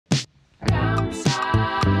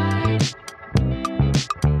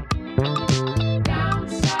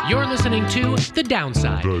listening to The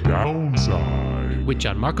Downside. The Downside. With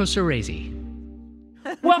Gianmarco Soresi.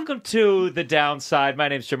 Welcome to The Downside. My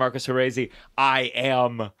name is Gianmarco Soresi. I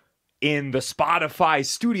am in the Spotify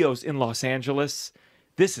studios in Los Angeles.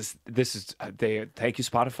 This is thank you,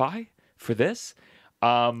 Spotify, for this.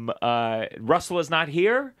 Russell is not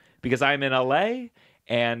here because I'm in LA,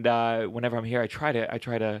 and whenever I'm here, I try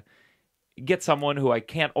to get someone who I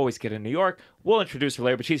can't always get in New York. We'll introduce her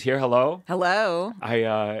later, but she's here. Hello. Hello.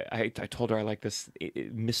 I told her I like this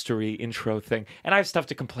mystery intro thing, and I have stuff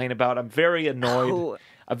to complain about. I'm very annoyed. Oh.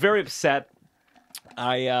 I'm very upset.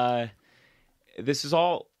 This is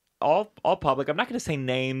all public. I'm not going to say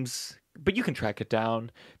names, but you can track it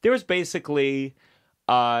down. There was basically,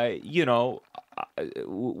 with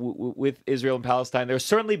Israel and Palestine, there's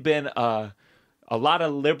certainly been a lot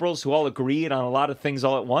of liberals who all agreed on a lot of things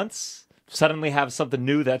all at once suddenly have something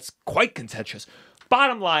new that's quite contentious.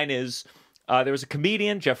 Bottom line is, there was a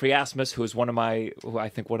comedian, Jeffrey Asmus, who I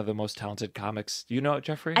think one of the most talented comics. Do you know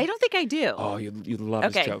Jeffrey? I don't think I do. Oh, you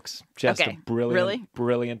love his jokes. Just a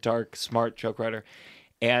brilliant, dark, smart joke writer.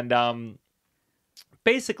 And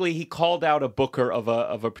basically, he called out a booker of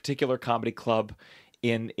a particular comedy club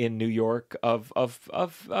in New York of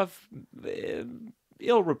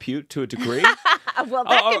ill repute to a degree. Well,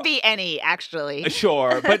 that could be any, actually.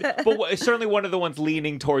 Sure, but certainly one of the ones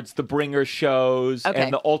leaning towards the bringer shows,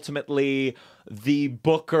 and ultimately the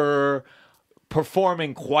booker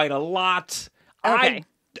performing quite a lot. Okay.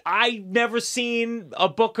 I never seen a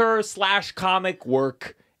booker / comic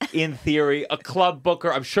work in theory. A club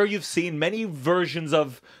booker. I'm sure you've seen many versions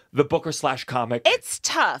of the booker / comic. It's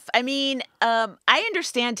tough. I mean, I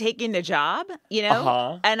understand taking the job,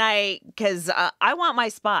 and because I want my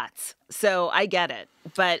spots, so I get it.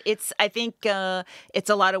 But I think it's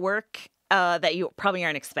a lot of work that you probably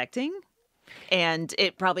aren't expecting, and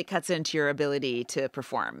it probably cuts into your ability to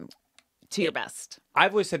perform to your best.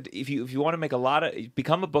 I've always said if you want to make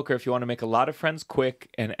become a booker if you want to make a lot of friends quick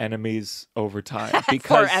and enemies over time,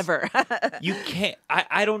 because forever. You can't.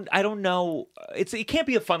 I don't know. It can't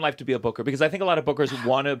be a fun life to be a booker, because I think a lot of bookers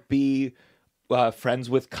want to be friends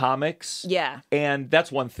with comics. Yeah, and that's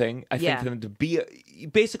one thing. I think to be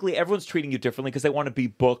basically everyone's treating you differently because they want to be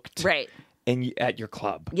booked right at your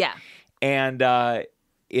club. Yeah, and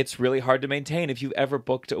it's really hard to maintain. If you've ever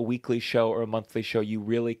booked a weekly show or a monthly show, you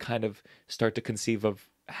really kind of start to conceive of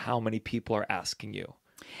how many people are asking you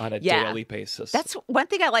on a daily basis. That's one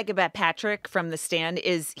thing I like about Patrick from The Stand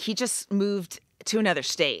is he just moved to another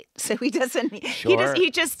state. So he doesn't, he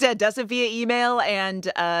just does it via email and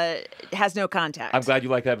has no contact. I'm glad you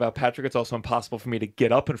like that about Patrick. It's also impossible for me to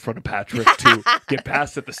get up in front of Patrick to get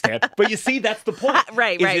past at The Stand. But you see, that's the point.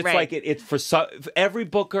 It's like it's for every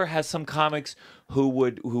booker has some comics who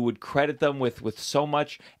would credit them with so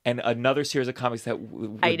much, and another series of comics that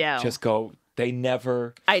would just go, they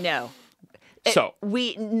never. I know. So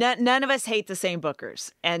none of us hate the same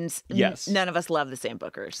bookers, and none of us love the same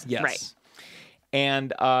bookers. Yes. Right.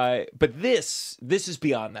 And but this is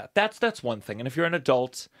beyond that. That's one thing. And if you're an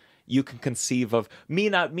adult, you can conceive of me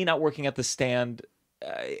not working at The Stand.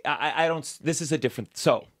 I don't. This is a different.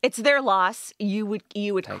 So it's their loss. You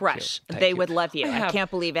would crush. They would love you. I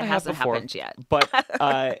can't believe it hasn't happened yet. But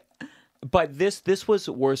but this was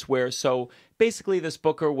worse. Where so basically this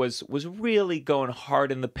booker was really going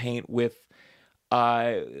hard in the paint with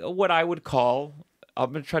what I would call.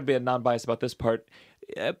 I'm going to try to be non-biased about this part.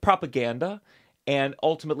 Propaganda. And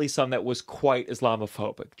ultimately some that was quite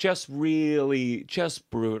Islamophobic. Just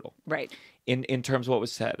brutal. Right. In terms of what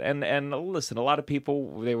was said. And listen, a lot of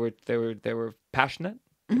people they were passionate.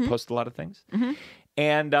 They posted a lot of things. Mm-hmm.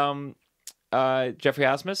 And Jeffrey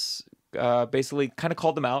Asmus basically kind of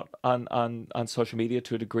called them out on social media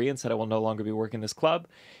to a degree and said, I will no longer be working this club.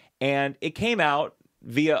 And it came out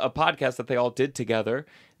via a podcast that they all did together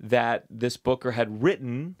that this booker had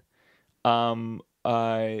written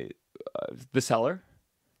The Cellar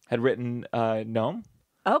had written Gnome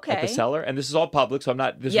at The Cellar, and this is all public, so I'm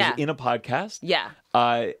not. This was in a podcast. Yeah.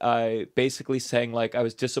 Basically saying like I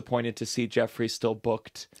was disappointed to see Jeffrey still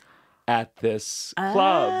booked at this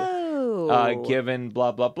club, given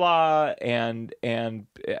blah blah blah, and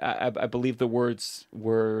I believe the words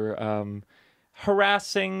were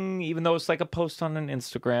harassing, even though it's like a post on an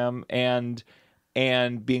Instagram,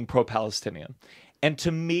 and being pro-Palestinian, and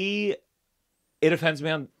to me, it offends me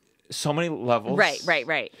on so many levels.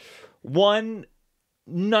 Right. One,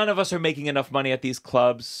 none of us are making enough money at these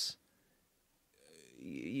clubs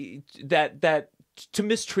that to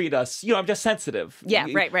mistreat us. I'm just sensitive. Yeah,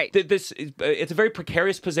 right. It's a very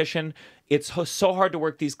precarious position. It's so hard to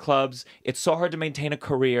work these clubs. It's so hard to maintain a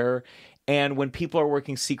career. And when people are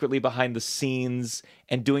working secretly behind the scenes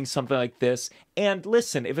and doing something like this, and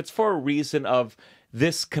listen, if it's for a reason of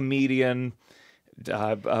this comedian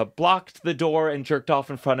blocked the door and jerked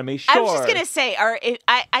off in front of me, sure. I was just going to say,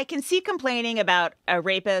 I can see complaining about a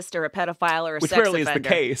rapist or a pedophile or a Which sex rarely offender. is the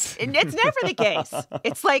case. It's never the case.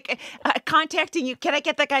 It's like contacting you. Can I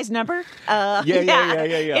get that guy's number?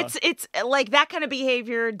 Yeah. It's like that kind of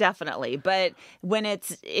behavior, definitely. But when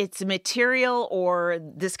it's material or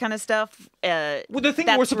this kind of stuff, well, the thing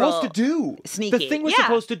we're supposed to do, sneaky. The thing we're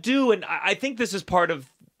supposed to do, and I think this is part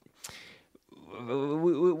of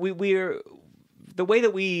we're. The way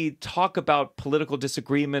that we talk about political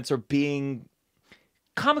disagreements or being...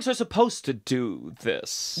 Comics are supposed to do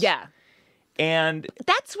this. Yeah. And...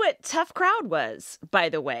 That's what Tough Crowd was, by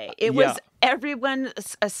the way. It was everyone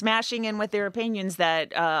smashing in with their opinions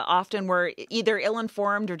that often were either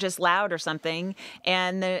ill-informed or just loud or something,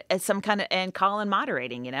 and and Colin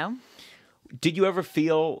moderating, you know? Did you ever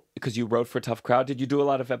feel, because you wrote for Tough Crowd, did you do a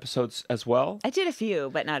lot of episodes as well? I did a few,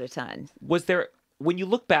 but not a ton. Was there... When you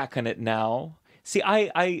look back on it now... See,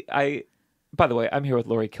 I by the way, I'm here with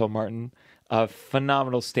Laurie Kilmartin, a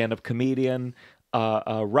phenomenal stand-up comedian,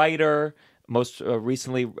 a writer, most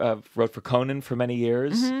recently wrote for Conan for many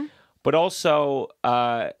years. Mm-hmm. But also,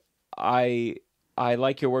 I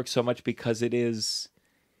like your work so much because it is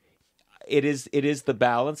the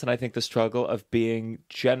balance, and I think the struggle of being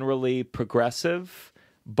generally progressive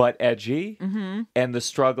but edgy, mm-hmm. and the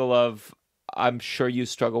struggle of, I'm sure you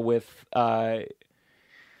struggle with...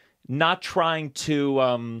 not trying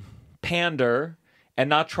to pander and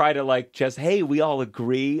not try to like just, hey, we all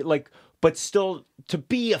agree, like, but still to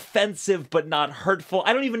be offensive but not hurtful.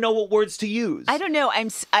 I don't even know what words to use. I don't know.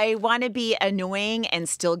 I want to be annoying and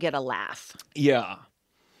still get a laugh. Yeah.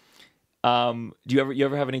 Do you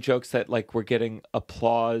ever have any jokes that like were getting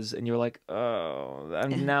applause and you're like, oh,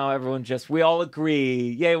 and now everyone we all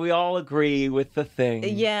agree. Yeah, we all agree with the thing.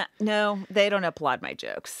 Yeah, no, they don't applaud my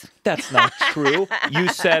jokes. That's not true. You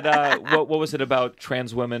said, what was it about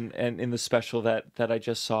trans women and in the special that I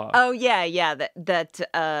just saw? Oh yeah, that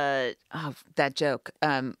joke.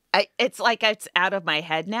 It's like it's out of my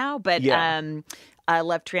head now, but I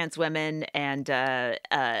love trans women and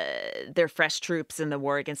they're fresh troops in the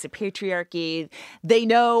war against the patriarchy. They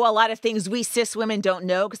know a lot of things we cis women don't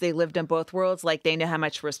know because they lived in both worlds. Like they know how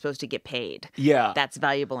much we're supposed to get paid. Yeah. That's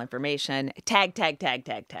valuable information. Tag.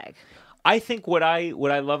 I think what I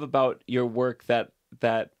love about your work that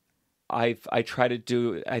I try to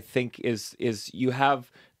do, I think is you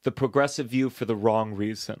have the progressive view for the wrong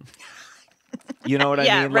reason. You know what I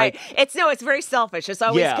mean? Yeah, right. Like, it's very selfish. It's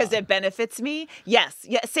always because it benefits me. Yes.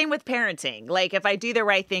 Yeah. Same with parenting. Like if I do the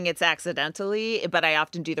right thing, it's accidentally, but I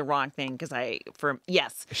often do the wrong thing because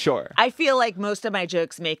yes. Sure. I feel like most of my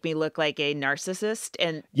jokes make me look like a narcissist,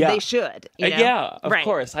 and they should. You know? Yeah, of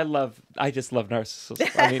course. I just love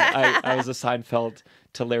narcissists. I mean, I was a Seinfeld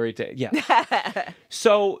to Larry Day. Yeah.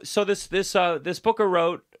 So this booker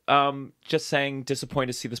wrote, just saying, disappointed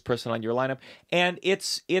to see this person on your lineup. And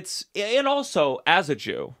and also as a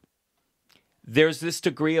Jew, there's this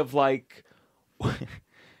degree of like,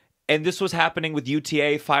 and this was happening with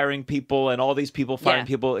UTA firing people and all these people firing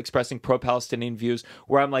people expressing pro-Palestinian views,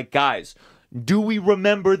 where I'm like, guys, do we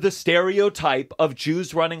remember the stereotype of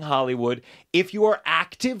Jews running Hollywood? If you are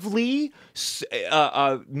actively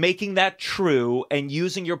making that true and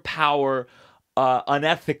using your power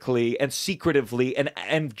unethically and secretively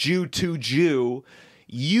and Jew to Jew,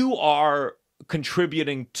 you are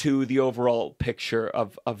contributing to the overall picture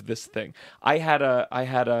of this thing. I had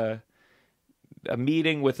a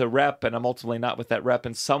meeting with a rep, and I'm ultimately not with that rep,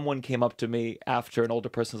 and someone came up to me after, an older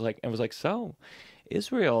person was like, so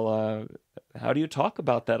Israel, how do you talk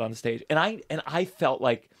about that on stage? And I felt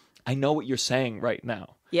like I know what you're saying right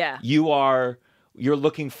now. Yeah. You're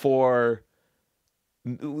looking for...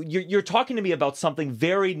 You're talking to me about something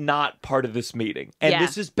very not part of this meeting. And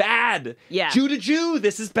this is bad. Yeah. Jew to Jew,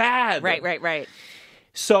 this is bad. Right.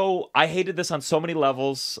 So I hated this on so many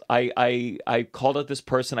levels. I called out this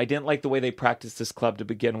person. I didn't like the way they practiced this club to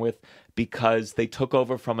begin with because they took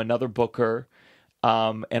over from another booker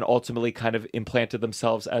and ultimately kind of implanted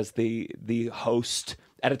themselves as the host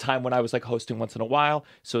at a time when I was like hosting once in a while.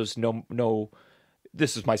 So it was no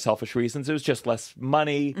this is my selfish reasons. It was just less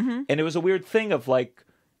money. Mm-hmm. And it was a weird thing of like,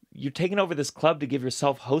 you're taking over this club to give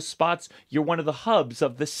yourself host spots. You're one of the hubs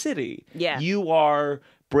of the city. Yeah. You are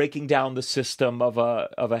breaking down the system of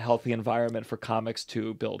a healthy environment for comics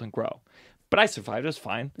to build and grow. But I survived. It was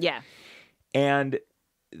fine. Yeah. And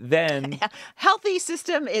then... Healthy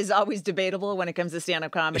system is always debatable when it comes to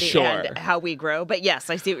stand-up comedy and how we grow. But yes,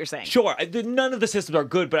 I see what you're saying. Sure. None of the systems are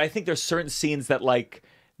good, but I think there's certain scenes that like...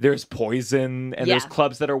 there's Poison, and there's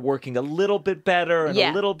clubs that are working a little bit better and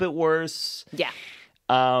a little bit worse. Yeah.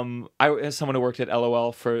 As someone who worked at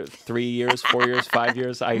LOL for 3 years, 4 years, 5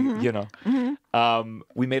 years, we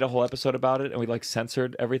made a whole episode about it, and we like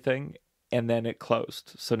censored everything, and then it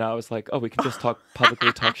closed. So now it's like, oh, we can just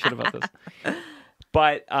publicly talk shit about this.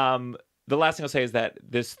 But the last thing I'll say is that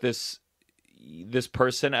this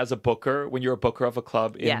person, as a booker, when you're a booker of a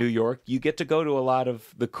club in New York, you get to go to a lot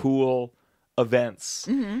of the cool events.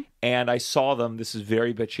 And I saw them. This is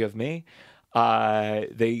very bitchy of me.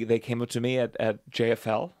 They came up to me at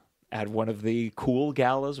JFL at one of the cool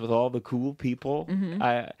galas with all the cool people,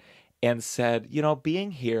 and said,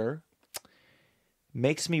 being here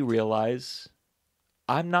makes me realize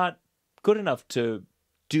I'm not good enough to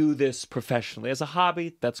do this professionally. As a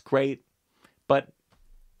hobby, that's great, but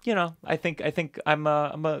I think I'm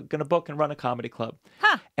gonna book and run a comedy club.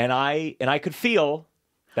 And I could feel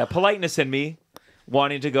that politeness in me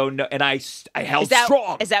wanting to go, no, and I held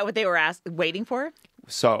strong. Is that what they were waiting for?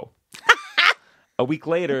 So a week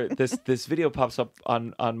later, this video pops up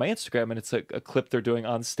on my Instagram, and it's a clip they're doing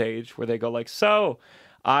on stage where they go like, so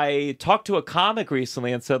I talked to a comic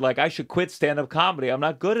recently and said, like, I should quit stand-up comedy. I'm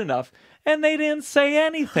not good enough. And they didn't say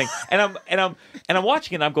anything. And I'm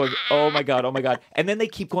watching it, and I'm going, oh my God. And then they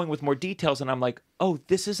keep going with more details, and I'm like, oh,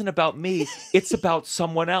 this isn't about me. It's about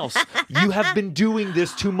someone else. You have been doing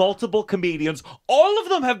this to multiple comedians. All of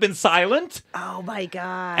them have been silent. Oh my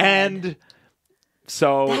God. And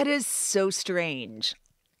so that is so strange.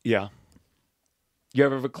 Yeah. You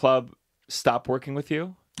ever have a club stop working with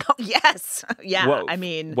you? Oh, yes. Yeah.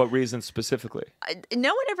 What reason specifically? No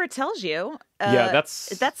one ever tells you. That's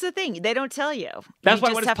the thing. They don't tell you. That's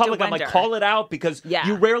why when it's public, I'm like, call it out, because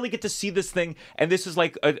you rarely get to see this thing. And this is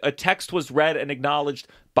like a text was read and acknowledged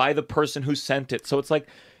by the person who sent it. So it's like,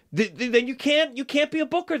 then you can't be a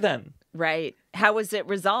booker then. Right. How was it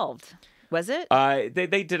resolved? Was it?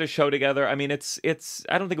 They did a show together. I mean, it's.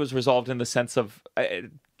 I don't think it was resolved in the sense of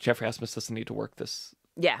Jeffrey Asmus doesn't need to work this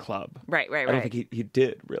club. Right. I don't think he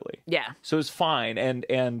did really. Yeah. So it was fine.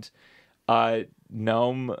 And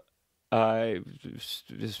Noam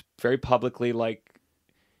is very publicly like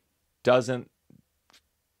doesn't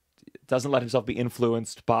let himself be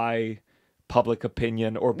influenced by public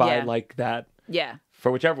opinion or by like that. Yeah.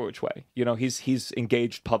 For whichever which way, he's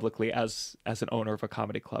engaged publicly as an owner of a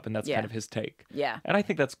comedy club, and that's kind of his take. Yeah. And I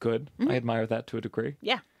think that's good. I admire that to a degree.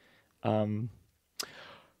 Yeah.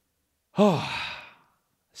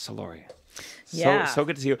 So Laurie, Yeah. So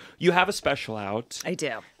good to see you. You have a special out. I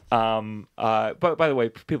do. But by the way,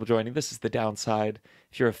 for people joining, this is The Downside.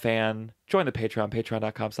 If you're a fan, join the Patreon,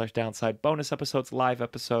 patreon.com/downside. Bonus episodes, live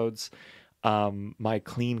episodes, my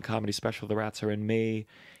clean comedy special, The Rats Are in Me.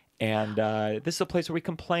 And this is a place where we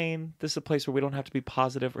complain. This is a place where we don't have to be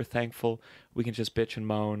positive or thankful. We can just bitch and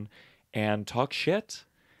moan and talk shit.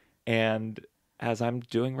 And as I'm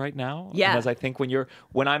doing right now, and as I think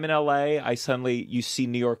when I'm in LA, you see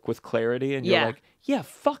New York with clarity, and you're like, yeah,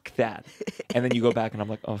 fuck that. And then you go back, and I'm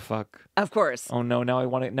like, oh fuck, of course. Oh no, now I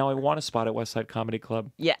want a spot at West Side Comedy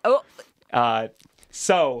Club. Yeah. Oh.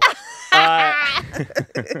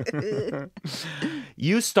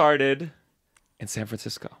 You started in San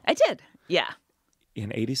Francisco. I did. Yeah.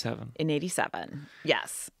 In 87. In 87.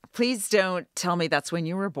 Yes. Please don't tell me that's when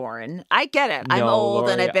you were born. I get it. I'm No, old,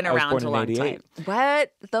 Laurie, and I've been I was around born a in long 88. time.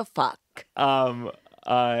 What the fuck?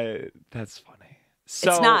 That's funny.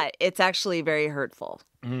 So, it's not. It's actually very hurtful.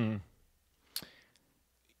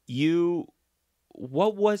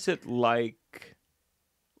 What was it like?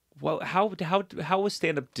 Well, how was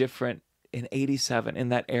stand-up different in 87 in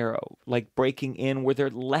that era? Like breaking in, were there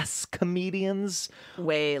less comedians?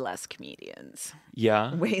 Way less comedians.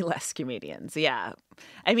 Yeah. Way less comedians. Yeah.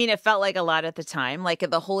 I mean, it felt like a lot at the time, like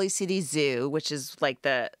at the Holy City Zoo, which is like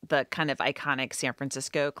the kind of iconic San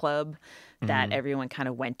Francisco club that everyone kind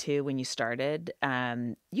of went to when you started.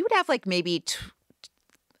 You would have like maybe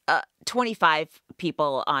 25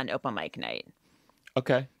 people on open mic night.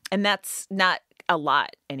 Okay. And that's not a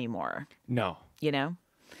lot anymore. No.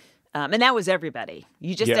 And that was everybody.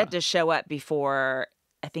 You just had to show up before,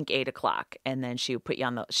 I think, 8 o'clock, and then she would put you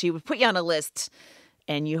on a list,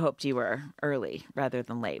 and you hoped you were early rather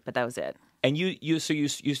than late. But that was it. And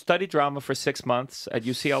you studied drama for 6 months at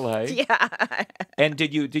UCLA. Yeah. And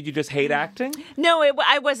did you just hate acting? No,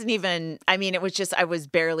 I wasn't even. I mean, it was just I was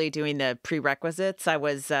barely doing the prerequisites. I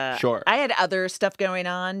was sure. I had other stuff going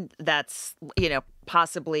on. That's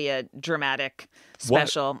possibly a dramatic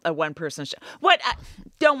special, a one-person show. I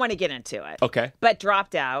don't want to get into it. Okay. But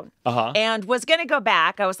dropped out and was going to go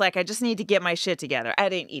back. I was like, I just need to get my shit together. I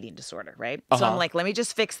had an eating disorder, right? So I'm like, let me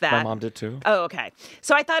just fix that. My mom did too. Oh, okay.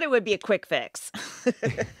 So I thought it would be a quick fix.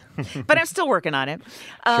 But I'm still working on it.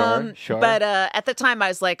 Sure. But at the time, I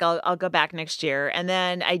was like, I'll go back next year. And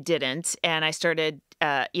then I didn't. And I started,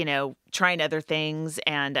 trying other things.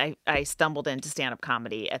 And I stumbled into stand-up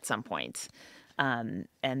comedy at some point. And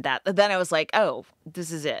then I was like, oh,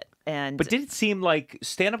 this is it. But did it seem like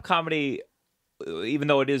stand-up comedy, even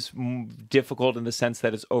though it is difficult in the sense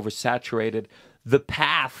that it's oversaturated, the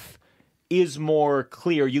path is more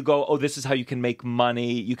clear? You go, oh, this is how you can make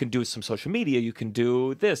money. You can do some social media. You can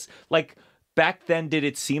do this. Like, back then, did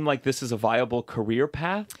it seem like this is a viable career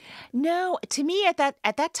path? No, to me at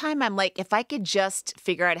that time, I'm like, if I could just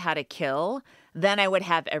figure out how to kill, then I would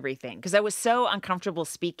have everything. Because I was so uncomfortable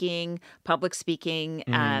speaking, public speaking,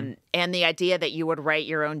 and the idea that you would write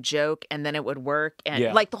your own joke and then it would work.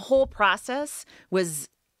 And like the whole process was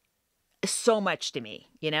so much to me,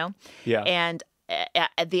 Yeah. And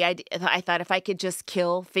the idea, I thought if I could just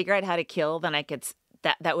figure out how to kill, then I could,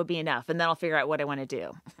 that would be enough. And then I'll figure out what I want to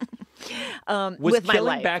do. Was with my killing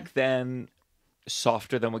life. back then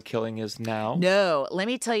softer than what killing is now? No, let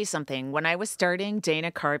me tell you something. When I was starting,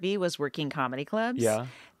 Dana Carvey was working comedy clubs. Yeah.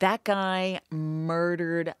 That guy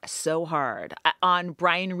murdered so hard on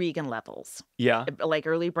Brian Regan levels. Yeah. Like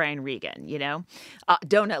early Brian Regan,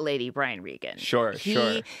 Donut Lady Brian Regan. Sure.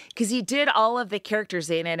 Because he did all of the characters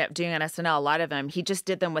they ended up doing on SNL, a lot of them, he just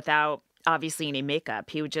did them without obviously any makeup.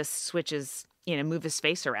 He would just switch his, move his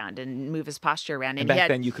face around and move his posture around. And back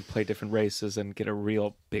then you could play different races and get a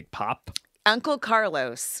real big pop. Uncle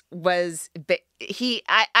Carlos was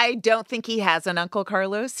I don't think he has an Uncle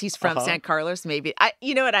Carlos. He's from San Carlos, maybe.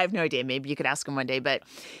 You know what? I have no idea. Maybe you could ask him one day. But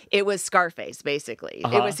it was Scarface, basically.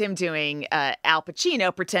 It was him doing Al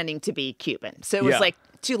Pacino pretending to be Cuban. So it was like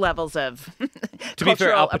two levels of to be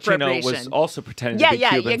fair, Al Pacino was appropriation. Also pretending to be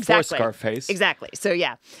Cuban exactly. for Scarface. Exactly. So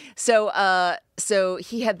yeah. So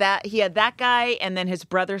he had that guy, and then his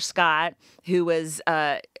brother Scott, who was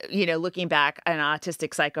looking back, an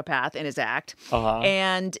autistic psychopath in his act,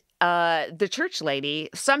 and the church lady.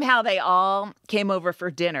 Somehow they all came over for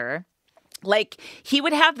dinner. Like, he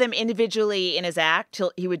would have them individually in his act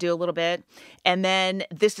till he would do a little bit, and then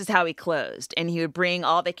this is how he closed, and he would bring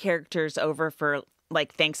all the characters over for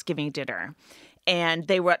like Thanksgiving dinner, and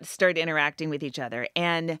they would start interacting with each other,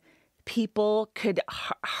 and people could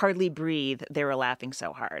hardly breathe. They were laughing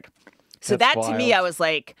so hard. So That's that to me, I was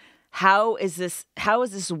like, how is this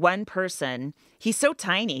one person? He's so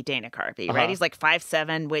tiny, Dana Carvey, right? He's like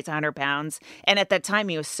 5'7", weighs 100 pounds. And at that time,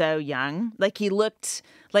 he was so young. Like, he looked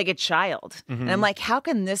like a child. And I'm like, how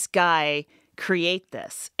can this guy create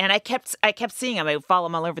this? And I kept seeing him. I would follow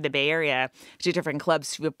him all over the Bay Area to different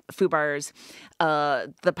clubs, Foo Bars,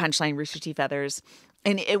 the Punchline, Rooster Teeth Feathers.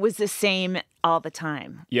 And it was the same all the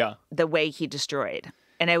time. Yeah. The way he destroyed.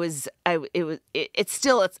 And I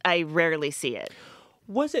rarely see it.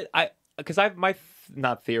 Was it, because my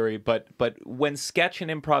not theory, but when sketch and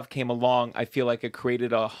improv came along, I feel like it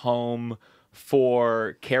created a home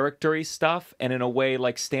for character-y stuff, and in a way,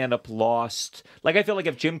 like, stand-up lost. Like, I feel like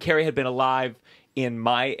if Jim Carrey had been alive in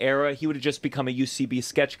my era, he would have just become a UCB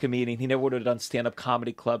sketch comedian. He never would have done stand-up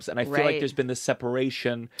comedy clubs, and I feel like there's been this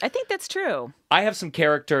separation. I think that's true. I have some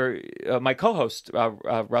character. My co-host,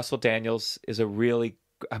 Russell Daniels, is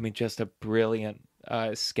just a brilliant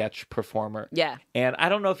sketch performer. Yeah. And I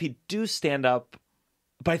don't know if he'd do stand-up,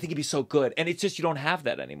 but I think he'd be so good. And it's just, you don't have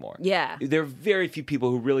that anymore. Yeah. There are very few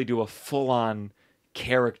people who really do a full-on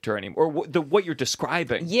character anymore. Or what you're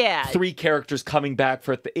describing. Yeah. 3 characters coming back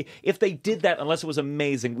for if they did that, unless it was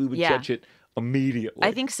amazing, we would judge it immediately.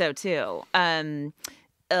 I think so too. I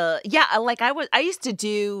used to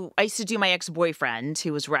do my ex-boyfriend,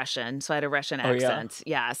 who was Russian, so I had a Russian accent.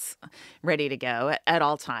 Yes, ready to go at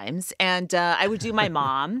all times. And I would do my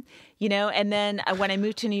mom, and then when I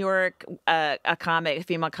moved to New York, a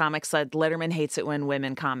female comic said, Letterman hates it when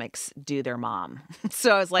women comics do their mom.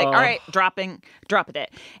 So I was like, all right, drop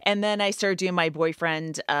it. And then I started doing my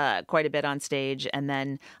boyfriend quite a bit on stage. And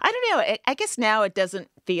then, I don't know, I guess now it doesn't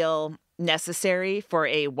feel necessary for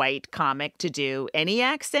a white comic to do any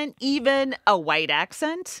accent, even a white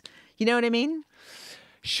accent. You know what I mean?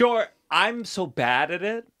 Sure. I'm so bad at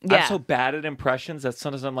it. Yeah. I'm so bad at impressions that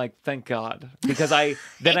sometimes I'm like, thank God. Because I'd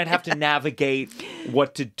have to navigate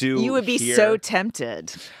what to do. You would be so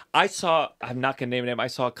tempted. I'm not going to name a name. I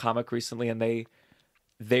saw a comic recently, and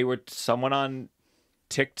they were someone on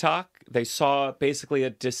TikTok. They saw basically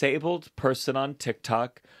a disabled person on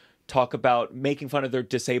TikTok talk about making fun of their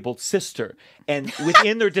disabled sister, and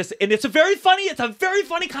within their and it's a very funny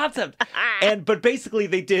concept. But basically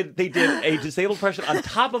they did a disabled person on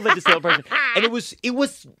top of a disabled person, and it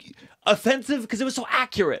was offensive because it was so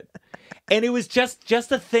accurate, and it was just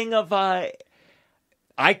a thing of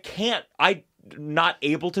I'm not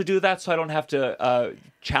able to do that, so I don't have to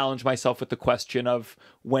challenge myself with the question of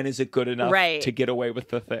when is it good enough to get away with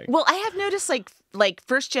the thing. Well, I have noticed like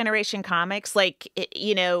first generation comics, like,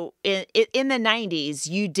 you know, in the 90s,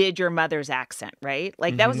 you did your mother's accent, right?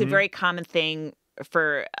 Like that was a very common thing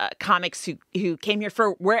for comics who came here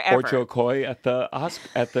for wherever. Or Joe Coy at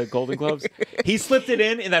the Golden Globes. He slipped it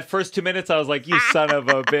in that first 2 minutes. I was like, you son of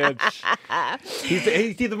a bitch.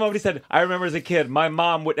 He the moment he said, I remember as a kid, my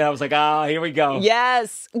mom would, and I was like, here we go.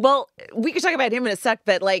 Yes. Well, we could talk about him in a sec,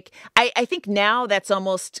 but like, I think now that's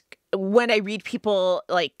almost, when I read people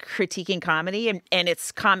like critiquing comedy and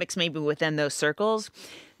it's comics maybe within those circles,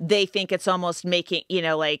 they think it's almost making, you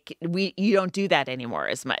know, like you don't do that anymore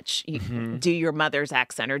as much. You do your mother's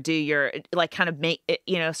accent or do your, like, kind of make,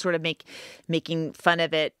 you know, sort of making fun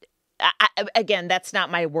of it. Again, that's not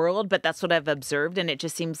my world, but that's what I've observed. And it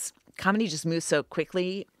just seems comedy just moves so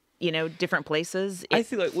quickly, you know, different places. I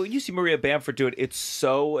feel like when you see Maria Bamford do it, it's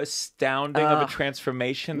so astounding of a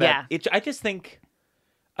transformation that I just think,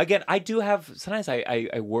 again, I do have, sometimes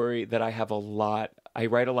I worry that I have I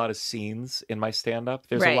write a lot of scenes in my stand-up.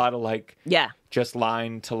 There's a lot of like, just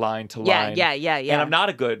line to line to line. Yeah. And I'm not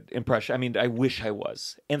a good impression. I mean, I wish I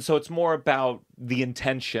was. And so it's more about the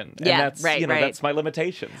intention. And that's, that's my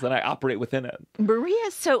limitations. And I operate within it.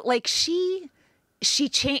 Maria, so like she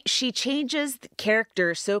changes the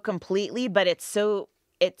character so completely, but it's so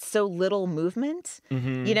little movement.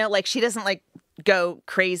 You know, like she doesn't like go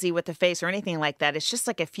crazy with the face or anything like that. It's just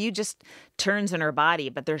like a few just turns in her body,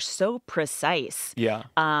 but they're so precise. Yeah.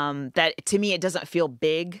 That to me, it doesn't feel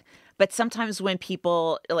big. But sometimes when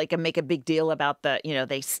people like make a big deal about the, you know,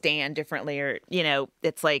 they stand differently or, you know,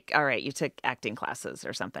 it's like, all right, you took acting classes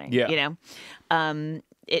or something, you know? And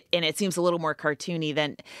it seems a little more cartoony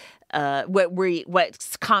than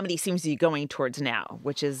what comedy seems to be going towards now,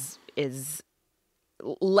 which is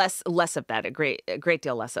less of that, a great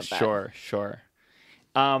deal less of that. Sure.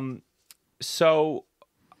 So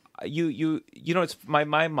you know, it's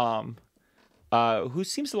my mom, who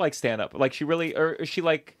seems to like stand up. Like she's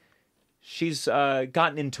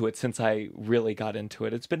gotten into it since I really got into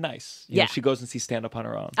it. It's been nice. You know, she goes and sees stand up on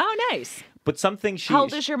her own. Oh, nice. But something How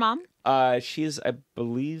old is your mom? She's, I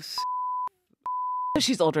believe,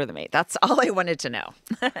 she's older than me. That's all I wanted to know.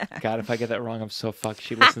 God, if I get that wrong, I'm so fucked.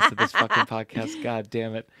 She listens to this fucking podcast. God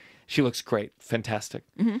damn it. She looks great. Fantastic.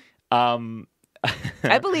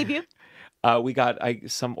 I believe you. We got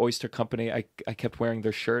some oyster company. I kept wearing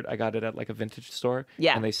their shirt. I got it at like a vintage store.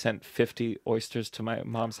 Yeah. And they sent 50 oysters to my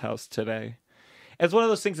mom's house today. It's one of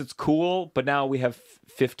those things that's cool, but now we have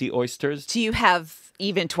 50 oysters. Do you have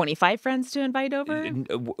even 25 friends to invite over?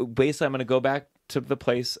 Basically, I'm going to go back to the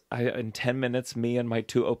place. In 10 minutes, me and my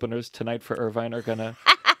 2 openers tonight for Irvine are going to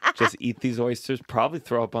just eat these oysters, probably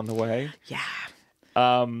throw up on the way. Yeah.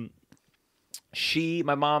 My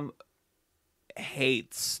mom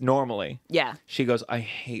hates normally. Yeah. She goes, I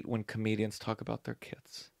hate when comedians talk about their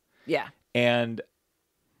kids. Yeah. And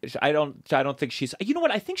I don't think she's, you know what?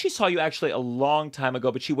 I think she saw you actually a long time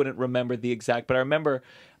ago, but she wouldn't remember the exact, but I remember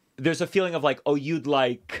there's a feeling of like, oh, you'd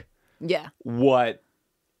like what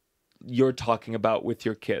you're talking about with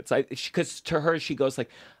your kids. Because to her, she goes like,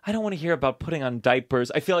 I don't want to hear about putting on diapers.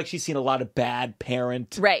 I feel like she's seen a lot of bad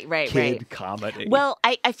parent kid comedy. Well,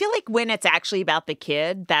 I feel like when it's actually about the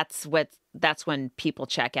kid, that's when people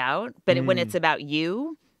check out. But when it's about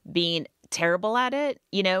you being terrible at it,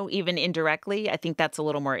 you know, even indirectly, I think that's a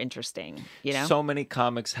little more interesting, you know? So many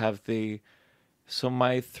comics have so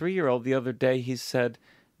my 3-year-old the other day, he said,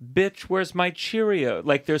 bitch, where's my Cheerio?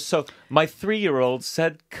 Like my 3-year-old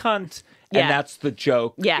said cunt. And that's the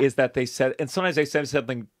joke, is that they said, and sometimes they said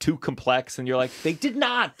something too complex, and you're like, they did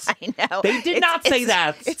not. I know. They did not say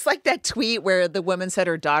that. It's like that tweet where the woman said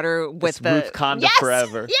her daughter with Ruth Conda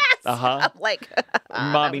forever. Yes. I'm like,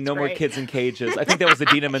 Mommy, no more kids in cages. I think that was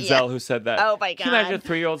Adina Menzel who said that. Oh, my God. Can you imagine a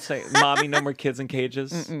 3-year-old saying, Mommy, no more kids in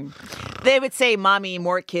cages? They would say, Mommy,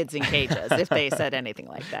 more kids in cages, if they said anything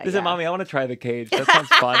like that. They said, Mommy, I want to try the cage. That sounds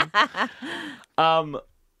fun.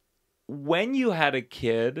 When you had a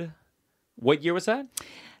kid... What year was that?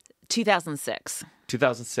 2006.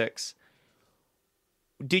 2006.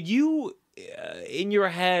 Did you, in your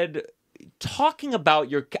head, talking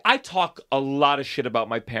about I talk a lot of shit about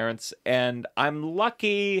my parents, and I'm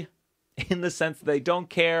lucky in the sense that they don't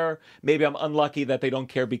care. Maybe I'm unlucky that they don't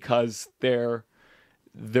care because they're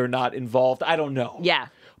not involved. I don't know. Yeah.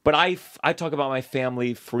 But I talk about my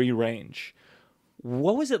family free range.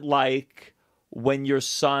 What was it like when your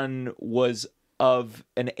son was of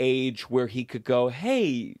an age where he could go,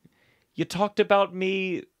 hey, you talked about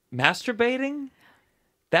me masturbating?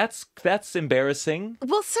 That's embarrassing.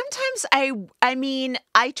 Well, sometimes I mean,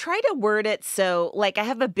 I try to word it so, like, I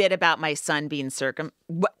have a bit about my son being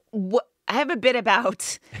I have a bit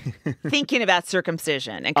about thinking about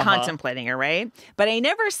circumcision and contemplating it, right? But I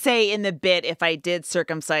never say in the bit if I did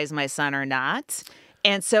circumcise my son or not.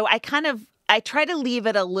 And so I try to leave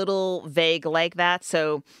it a little vague like that.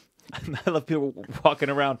 So I love people walking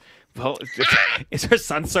around. Well, is her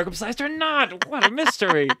son circumcised or not? What a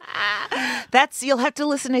mystery. You'll have to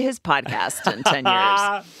listen to his podcast in 10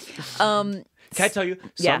 years. Can I tell you,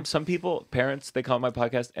 some people, parents, they come on my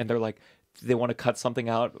podcast and they're like, they want to cut something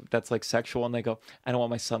out that's like sexual, and they go, I don't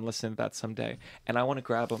want my son listening to that someday. And I want to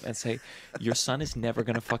grab them and say, your son is never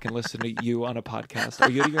going to fucking listen to you on a podcast. Are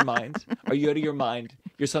you out of your mind? Are you out of your mind?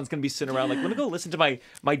 Your son's going to be sitting around like, let me go listen to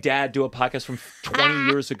my dad do a podcast from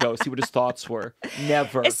 20 years ago, see what his thoughts were.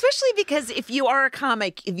 Never. Especially because if you are a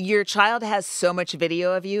comic, if your child has so much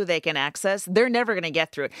video of you they can access, they're never going to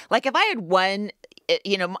get through it. Like if I had one,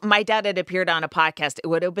 my dad had appeared on a podcast, it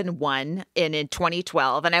would have been one in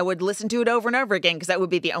 2012, and I would listen to it over and over again because that would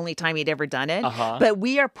be the only time he'd ever done it. But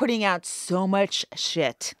we are putting out so much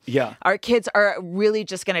shit. Yeah. Our kids are really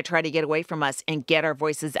just going to try to get away from us and get our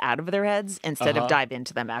voices out of their heads instead of dive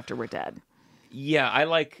into them after we're dead. Yeah,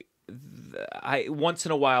 I once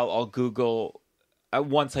in a while I'll Google.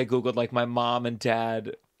 Once I Googled like my mom and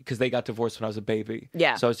dad, because they got divorced when I was a baby.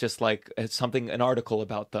 Yeah. So it's just like an article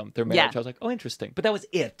about them, their marriage. I was like, oh, interesting. But that was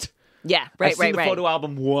it. Yeah, right, I've seen the photo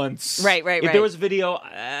album once. Right. If there was video,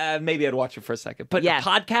 maybe I'd watch it for a second. But the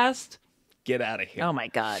podcast, get out of here. Oh my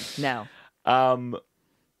God, no.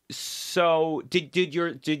 So did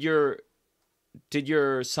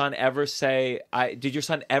your son ever say? Did your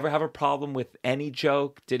son ever have a problem with any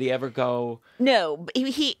joke? Did he ever go? No,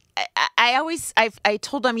 I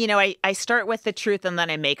told him, I start with the truth and then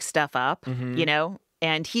I make stuff up,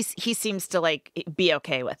 and he seems to like be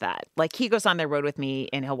okay with that. Like he goes on the road with me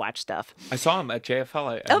and he'll watch stuff. I saw him at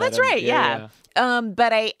JFL. Oh, that's right. Yeah.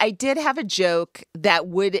 But I did have a joke that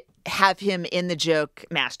would have him in the joke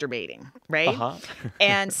masturbating. Right.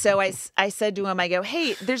 And so I said to him, I go,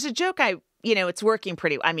 hey, there's a joke it's working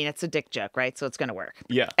it's a dick joke, right? So it's going to work.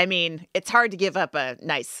 Yeah. I mean, it's hard to give up a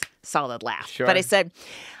nice, solid laugh. Sure. But I said,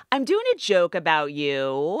 I'm doing a joke about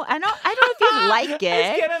you. I don't know if you like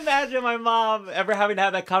it. I can't imagine my mom ever having to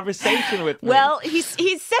have that conversation with me. Well, he's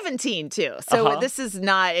 17 too. So this is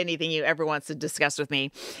not anything he ever wants to discuss with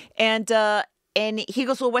me. And he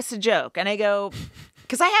goes, well, what's the joke? And I go,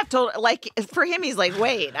 because I have told, like, for him, he's like,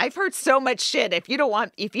 wait, I've heard so much shit. If you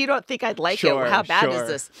don't think I'd like it, how bad is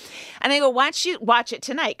this? And I go, why don't you watch it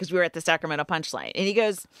tonight? Because we were at the Sacramento Punchline. And he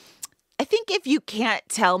goes, I think if you can't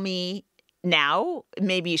tell me now,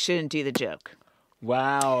 maybe you shouldn't do the joke.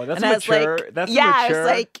 Wow, that's mature. Like, that's mature. I was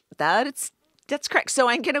like, that's correct. So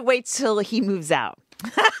I'm gonna wait till he moves out.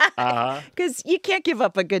 Because you can't give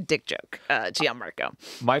up a good dick joke, Gianmarco.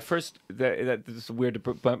 This is weird,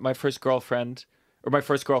 but my first girlfriend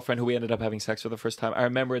who we ended up having sex for the first time, I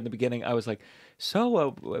remember in the beginning, I was like,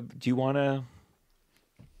 so do you want to...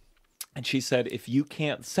 And she said, if you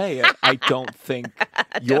can't say it, I don't think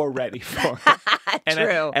you're ready for it.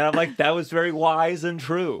 True. And I'm like, that was very wise and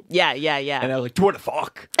true. Yeah. And I was like, do you want to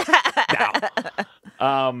fuck?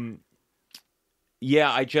 Now.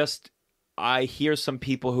 I hear some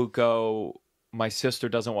people who go, my sister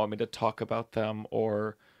doesn't want me to talk about them,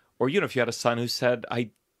 or if you had a son who said, I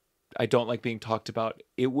don't like being talked about,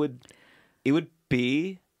 it would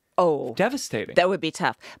be devastating. That would be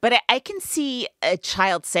tough. But I can see a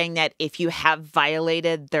child saying that if you have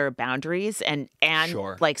violated their boundaries and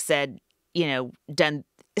sure. like said, done,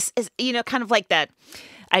 kind of like that.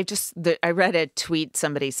 I read a tweet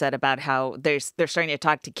somebody said about how they're starting to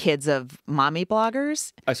talk to kids of mommy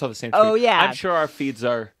bloggers. I saw the same tweet. Oh, yeah. I'm sure our feeds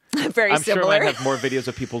are very similar. I'm sure I have more videos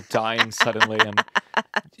of people dying suddenly. And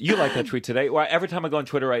you like that tweet today. Well, every time I go on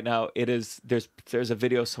Twitter right now, there's a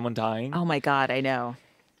video of someone dying. Oh my God, I know.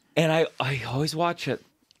 And I always watch it.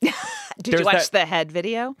 Did you watch the head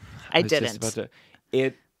video? I didn't.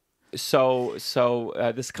 So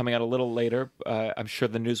this is coming out a little later. I'm sure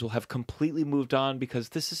the news will have completely moved on because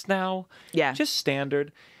this is now just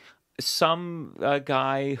standard. Some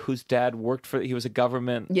guy whose dad he was a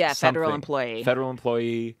government federal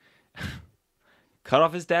employee, cut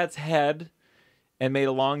off his dad's head and made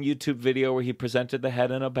a long YouTube video where he presented the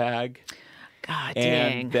head in a bag. God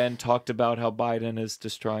dang. And then talked about how Biden is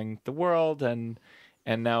destroying the world, and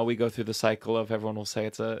now we go through the cycle of everyone will say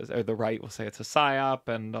the right will say it's a psyop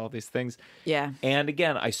and all these things. Yeah. And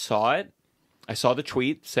again, I saw it. I saw the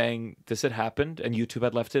tweet saying this had happened and YouTube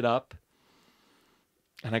had left it up.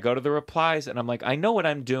 And I go to the replies and I'm like, I know what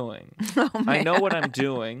I'm doing. Oh, man. I know what I'm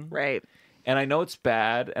doing. Right. and I know it's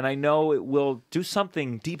bad, and I know it will do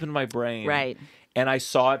something deep in my brain. Right. And I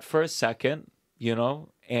saw it for a second,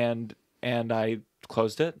 and I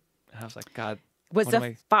closed it. And I was like, God. Was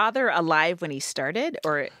the father alive when he started,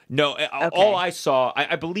 or no? All I saw,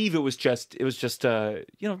 I believe it was just a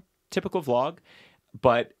typical vlog,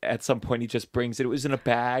 but at some point he just brings it. It was in a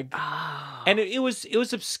bag, and it was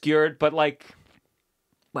obscured, but like,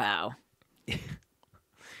 wow.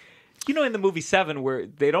 In the movie Seven, where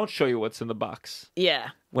they don't show you what's in the box. Yeah.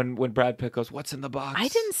 When Brad Pitt goes, "What's in the box?" I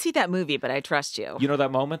didn't see that movie, but I trust you. You know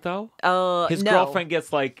that moment though? His no. girlfriend gets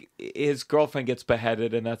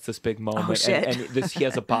beheaded, and that's this big moment. Oh, shit. And he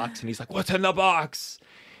has a box, and he's like, "What's in the box?"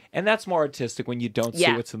 And that's more artistic when you don't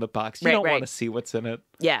see what's in the box. You don't want to see what's in it.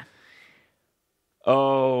 Yeah.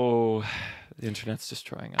 Oh, the internet's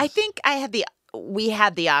destroying us. I think we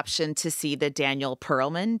had the option to see the Daniel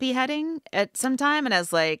Pearlman beheading at some time, and I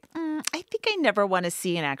was like, I think I never want to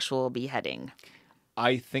see an actual beheading.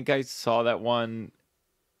 I think I saw that one,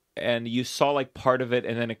 and you saw like part of it,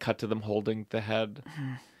 and then it cut to them holding the head.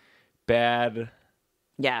 Bad.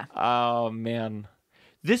 Yeah. Oh, man.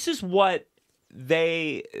 This is what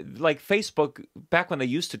Facebook, back when they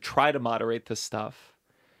used to try to moderate this stuff,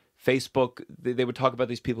 Facebook, they would talk about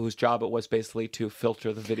these people whose job it was basically to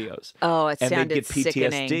filter the videos. Oh, it sounded and they'd get PTSD.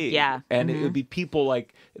 sickening. Yeah. And it would be people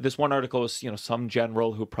like, this one article was, some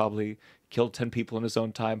general who probably killed 10 people in his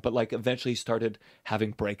own time, but like eventually he started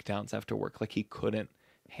having breakdowns after work, like he couldn't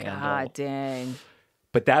handle. God dang.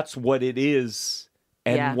 But that's what it is.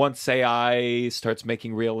 And once AI starts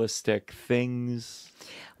making realistic things.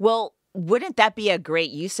 Well, wouldn't that be a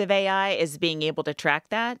great use of AI, is being able to track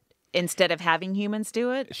that instead of having humans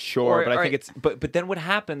do it? Sure, but I think but then what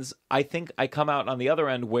happens, I think I come out on the other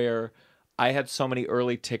end where I had so many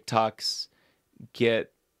early TikToks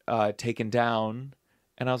get taken down,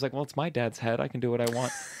 and I was like, well, it's my dad's head. I can do what I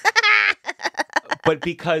want. But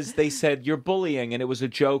because they said you're bullying, and it was a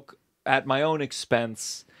joke at my own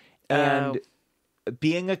expense, and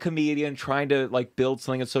being a comedian, trying to like build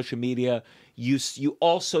something on social media, you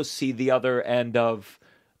also see the other end of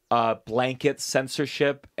blanket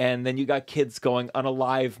censorship, and then you got kids going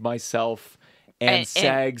unalive myself and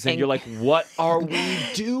SAGs, and you're like, what are we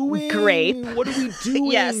doing? Grape. What are we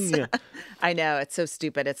doing? Yes. I know, it's so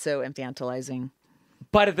stupid. It's so infantilizing.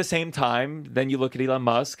 But at the same time, then you look at Elon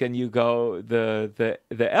Musk and you go, the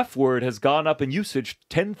F word has gone up in usage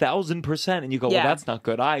 10,000%, and you go, well, that's not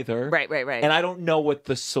good either. Right. And I don't know what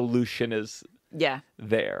the solution is.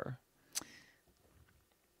 There.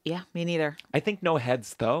 Yeah, me neither. I think no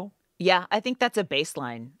heads, though. Yeah, I think that's a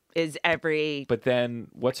baseline. But then,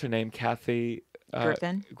 what's her name? Kathy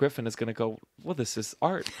Griffin? Griffin is going to go, well, this is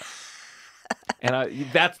art. And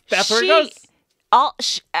that's where it goes.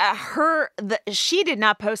 She did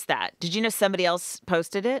not post that. Did you know somebody else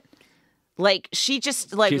posted it? Like, she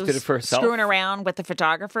just was did it for herself? Screwing around with the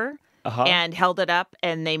photographer and held it up,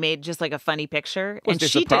 and they made just like a funny picture. And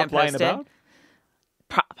she didn't post it.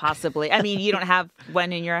 Possibly. I mean, you don't have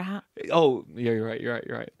one in your house. Oh, yeah, you're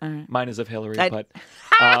right. Mine is of Hillary, but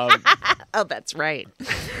oh, that's right.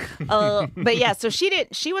 But yeah, so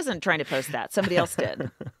she wasn't trying to post that. Somebody else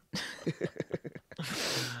did.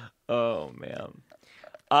 Oh man.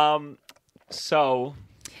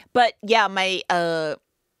 But yeah, my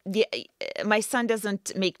son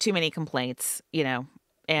doesn't make too many complaints,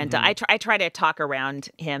 and I try to talk around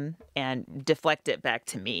him and deflect it back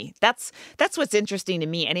to me. That's what's interesting to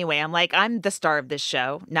me anyway. I'm like, I'm the star of this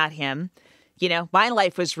show, not him. My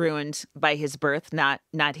life was ruined by his birth, not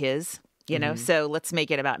his. So let's make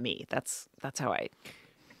it about me. That's how I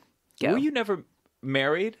go. Were you never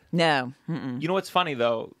married? No. Mm-mm. You know what's funny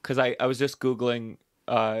though, because I was just Googling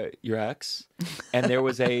your ex, and there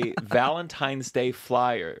was a Valentine's Day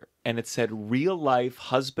flyer, and it said real life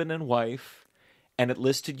husband and wife. And it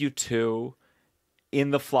listed you two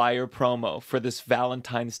in the flyer promo for this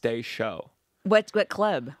Valentine's Day show. What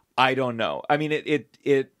club? I don't know. I mean, it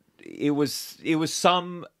was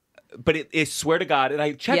some, but it swear to God. And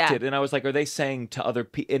I checked it, and I was like, are they saying to other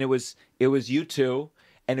people? And it was you two,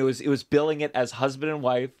 and it was billing it as husband and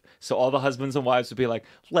wife. So all the husbands and wives would be like,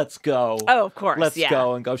 let's go. Oh, of course. Let's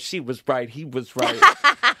go, and go, she was right, he was right.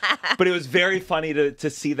 But it was very funny to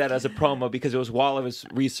see that as a promo, because it was while I was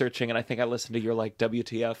researching, and I think I listened to your like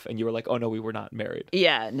WTF, and you were like, oh no, we were not married.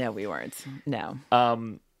 Yeah, no, we weren't. No.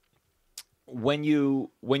 When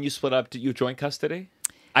you split up, did you joint custody?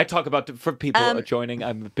 I talk about, for people joining,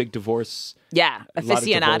 I'm a big divorce. Yeah,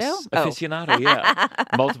 aficionado? Aficionado, yeah.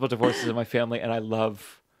 Multiple divorces in my family, and I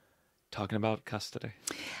love talking about custody.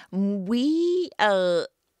 It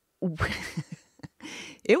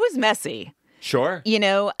was messy. Sure.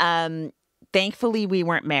 Thankfully we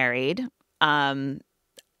weren't married. But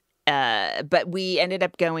we ended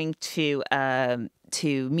up going to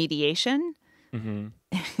mediation, and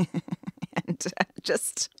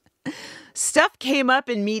just stuff came up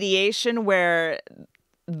in mediation where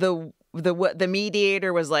the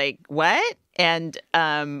mediator was like, "What?" and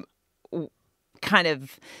kind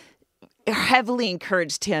of heavily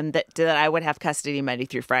encouraged him that I would have custody Monday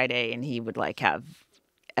through Friday, and he would like have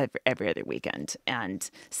every other weekend, and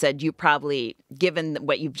said, "You probably, given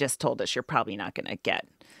what you've just told us, you're probably not going to get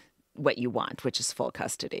what you want, which is full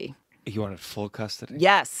custody." You wanted full custody?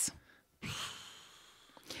 Yes.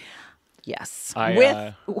 Yes.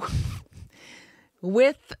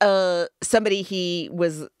 With somebody he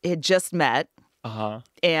had just met.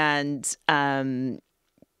 And so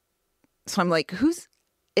I'm like,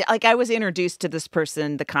 I was introduced to this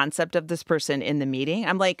person, the concept of this person in the meeting.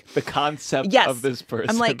 I'm like, the concept of this person.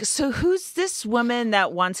 I'm like, so who's this woman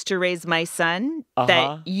that wants to raise my son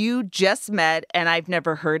that you just met and I've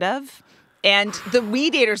never heard of? And the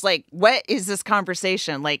mediator's like, what is this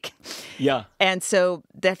conversation? Like, yeah. And so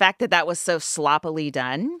the fact that was so sloppily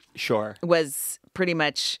done, was pretty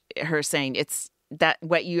much her saying it's that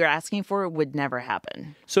what you're asking for would never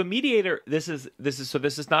happen. So mediator, this is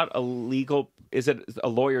not a legal. Is it a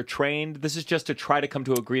lawyer trained? This is just to try to come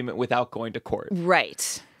to agreement without going to court.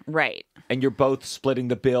 Right. And you're both splitting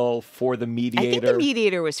the bill for the mediator. I think the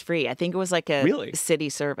mediator was free. I think it was like a city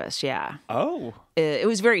service. Yeah. Oh. It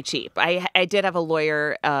was very cheap. I did have a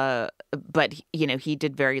lawyer, but he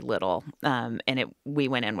did very little. And we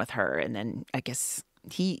went in with her, and then I guess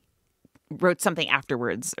he wrote something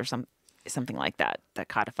afterwards or something like that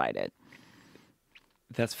codified it.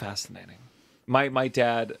 That's fascinating. My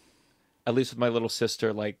dad, at least with my little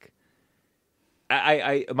sister, like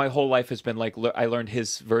I my whole life has been like I learned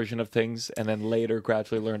his version of things, and then later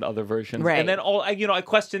gradually learned other versions, right. And then I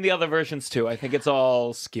question the other versions too. I think it's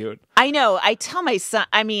all skewed. I know. I tell my son.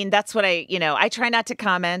 I mean, that's what I try not to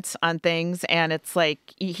comment on things, and it's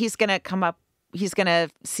like he's gonna come up. He's gonna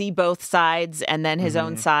see both sides and then his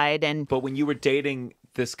own side. But when you were dating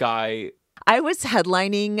this guy, I was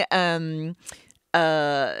headlining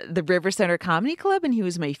the River Center Comedy Club, and he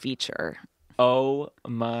was my feature. Oh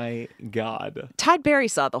my God. Todd Barry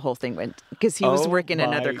saw the whole thing because he was working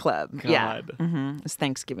another club. God. Yeah. It was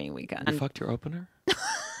Thanksgiving weekend. You fucked your opener?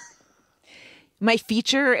 My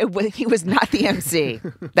feature, he was not the MC.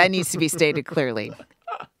 That needs to be stated clearly.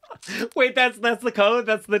 Wait, that's the code?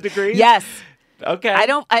 That's the degree? Yes. Okay. I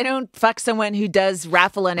don't fuck someone who does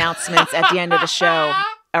raffle announcements at the end of the show.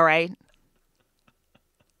 All right?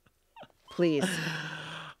 Please.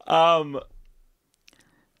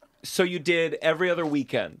 So you did every other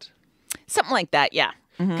weekend? Something like that, yeah.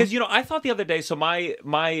 Because, I thought the other day, so my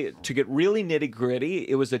to get really nitty-gritty,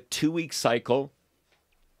 it was a 2-week cycle.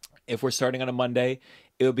 If we're starting on a Monday,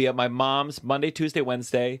 it would be at my mom's Monday, Tuesday,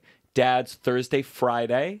 Wednesday, dad's Thursday,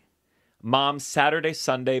 Friday, mom's Saturday,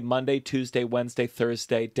 Sunday, Monday, Tuesday, Wednesday,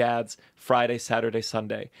 Thursday, dad's Friday, Saturday,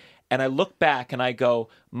 Sunday. And I look back and I go,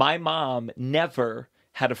 my mom never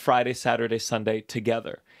had a Friday, Saturday, Sunday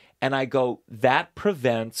together. And I go, that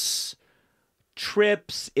prevents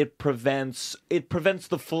trips. It prevents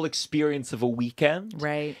the full experience of a weekend.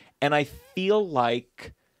 Right. And I feel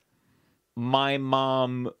like my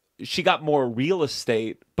mom, she got more real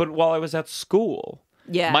estate, but while I was at school,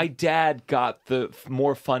 my dad got the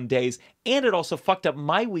more fun days. And it also fucked up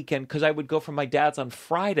my weekend because I would go from my dad's on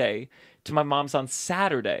Friday to my mom's on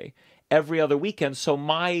Saturday every other weekend. So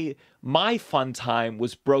my fun time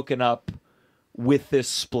was broken up with this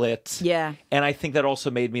split. Yeah. And I think that also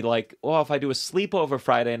made me like, if I do a sleepover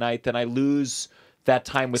Friday night, then I lose that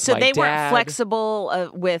time with my dad. So they weren't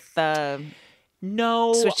flexible with switching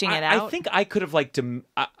it out? I think I could have like,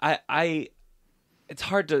 it's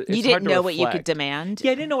hard to You didn't know what you could demand?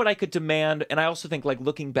 Yeah, I didn't know what I could demand. And I also think like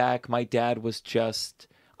looking back, my dad was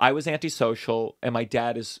I was antisocial and my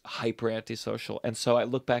dad is hyper antisocial. And so I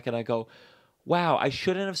look back and I go, wow, I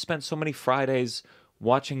shouldn't have spent so many Fridays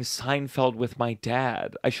watching Seinfeld with my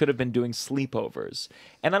dad. I should have been doing sleepovers.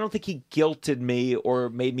 And I don't think he guilted me or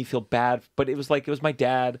made me feel bad, but it was my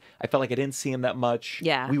dad. I felt like I didn't see him that much.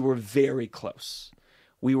 Yeah. We were very close.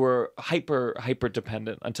 We were hyper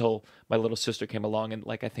dependent until my little sister came along, and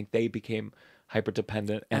like I think they became hyper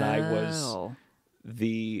dependent, and I was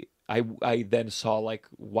I then saw like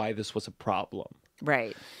why this was a problem.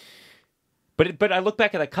 Right. But I look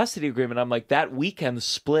back at that custody agreement, I'm like, that weekend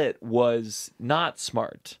split was not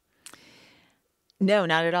smart. No,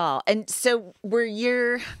 not at all. And so were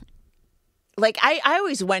your, like, I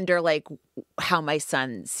always wonder, like, how my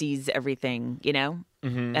son sees everything,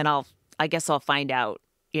 Mm-hmm. And I guess I'll find out,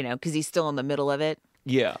 because he's still in the middle of it.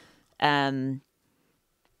 Yeah.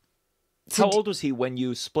 How old was he when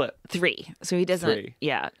you split? 3. So he doesn't. 3.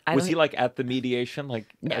 Yeah. Was he like at the mediation? Like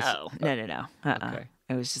no. Okay.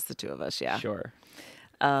 It was just the 2 of us. Yeah. Sure.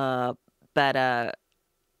 But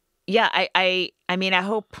yeah. I mean, I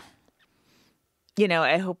hope.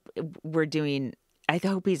 I hope we're doing. I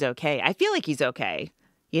hope he's okay. I feel like he's okay.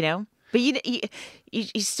 But you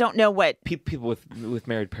just don't know what people with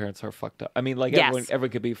married parents are fucked up. I mean, like Yes.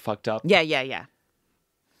 everyone could be fucked up. Yeah.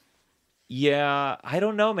 Yeah, I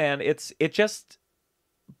don't know, man. It just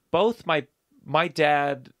both my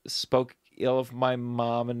dad spoke ill of my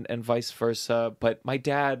mom and vice versa, but my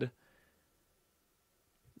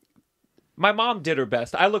mom did her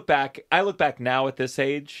best. I look back now at this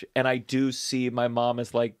age, and I do see my mom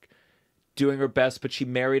as like doing her best, but she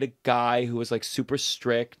married a guy who was like super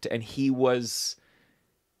strict, and he my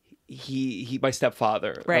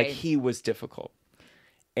stepfather. Right. Like he was difficult.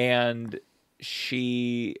 And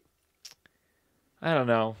I don't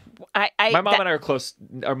know. My mom and I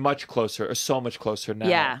are much closer, or so much closer now.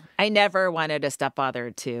 Yeah. I never wanted a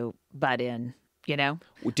stepfather to butt in,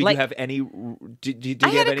 Did you have any? Did you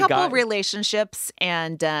have any a couple guys? relationships,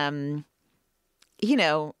 and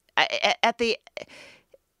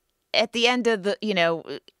at the end of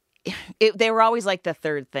the, they were always like the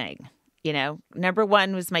third thing. Number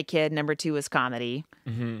 1 was my kid. Number 2 was comedy.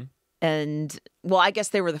 Mm-hmm. And well, I guess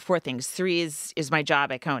they were the 4 things. 3 is my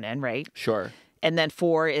job at Conan, right? Sure. And then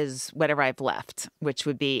 4 is whatever I've left, which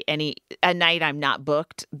would be a night I'm not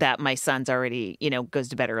booked that my son's already, goes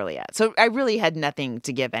to bed early at. So I really had nothing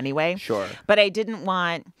to give anyway. Sure. But I just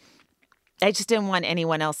didn't want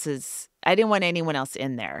anyone else's. I didn't want anyone else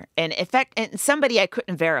in there. And and somebody I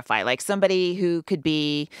couldn't verify, like somebody who could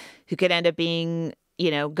end up being,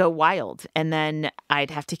 go wild, and then I'd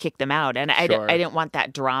have to kick them out. And Sure. I didn't want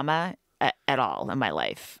that drama at all in my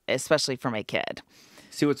life, especially for my kid.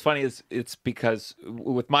 See, what's funny is it's because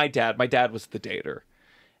with my dad was the dater,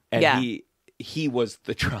 and Yeah. he was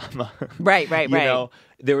the drama. Right.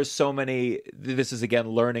 There was so many. This is again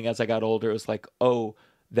learning as I got older. It was like, oh,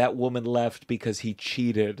 that woman left because he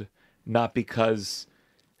cheated, not because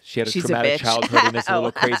she had a She's a traumatic bitch. childhood and is a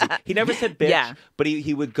little crazy. He never said bitch, Yeah. but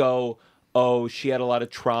he would go, oh, she had a lot of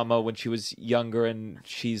trauma when she was younger, and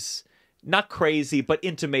she's not crazy, but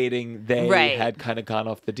intimating they Right. had kind of gone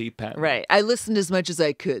off the deep end. Right. I listened as much as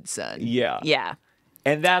I could, son. Yeah. Yeah.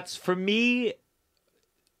 And that's, for me,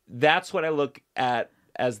 that's what I look at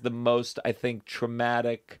as the most, I think,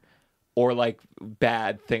 traumatic or like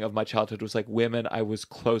bad thing of my childhood, was like women I was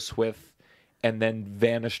close with and then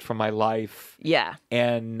vanished from my life. Yeah.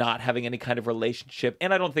 And not having any kind of relationship.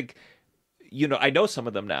 And I don't think, I know some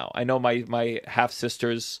of them now. I know my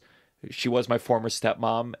half-sisters. She was my former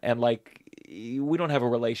stepmom, and like we don't have a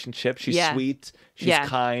relationship. She's Yeah. sweet, she's Yeah.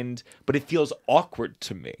 kind, but it feels awkward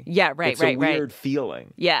to me. Yeah, right, It's right, a right. weird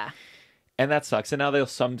feeling. Yeah. And that sucks. And now they'll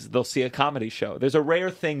see a comedy show. There's a rare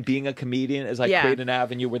thing being a comedian is I Yeah. create an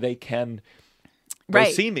avenue where they can go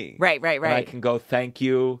Right. see me. Right. And I can go, thank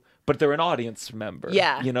you, but they're an audience member.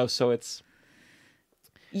 Yeah. So it's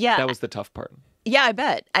Yeah. that was the tough part. Yeah, I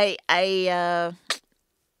bet. I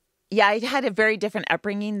had a very different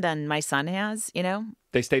upbringing than my son has,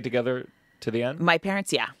 They stayed together to the end? My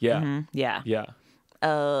parents, yeah. Yeah. Mhm, yeah. Yeah.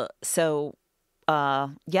 I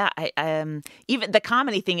even the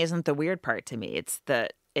comedy thing isn't the weird part to me. It's the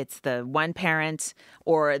one parent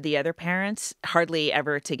or the other parent hardly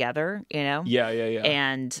ever together, Yeah.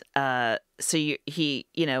 And so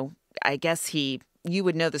I guess you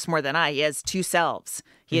would know this more than I. He has 2 selves.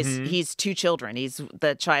 He's 2 children. He's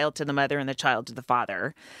the child to the mother and the child to the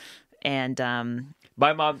father. And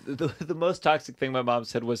My mom, the most toxic thing my mom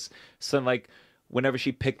said was, son, like, whenever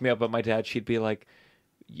she picked me up at my dad, she'd be like,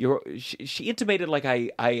 she intimated like I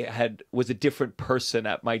was a different person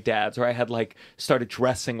at my dad's, or I had like started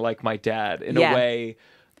dressing like my dad in Yeah. a way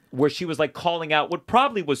where she was like calling out what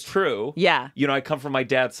probably was true. Yeah. I come from my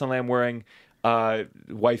dad, suddenly I'm wearing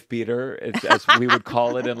wife beater, as we would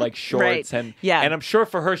call it, and like shorts. Right. And Yeah. and I'm sure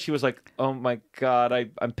for her, she was like, oh my God,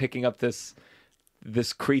 I'm picking up this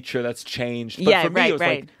creature that's changed. But Yeah, for me, right, it was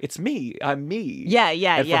right. like, it's me. I'm me. Yeah,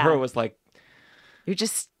 And for her, it was like,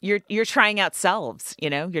 you're trying out selves,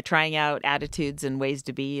 you're trying out attitudes and ways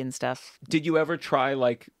to be and stuff. did you ever try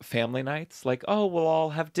like family nights? Like, oh, we'll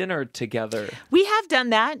all have dinner together. We have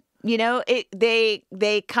done that,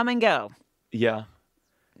 they come and go. Yeah.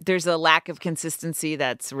 There's a lack of consistency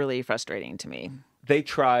that's really frustrating to me. They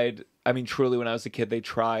tried, I mean, truly, when I was a kid, they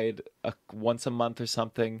tried once a month or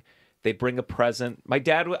something. They bring a present. I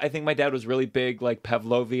think my dad was really big, like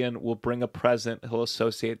Pavlovian, will bring a present. He'll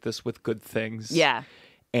associate this with good things. Yeah.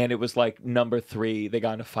 And it was like number 3, they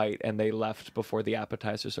got in a fight and they left before the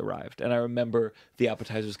appetizers arrived. And I remember the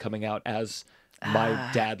appetizers coming out as my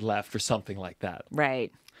dad left or something like that.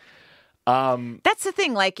 Right. That's the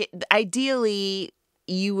thing. Like, ideally,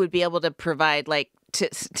 you would be able to provide, like,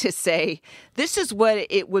 to say, this is what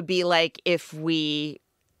it would be like if we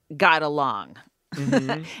got along.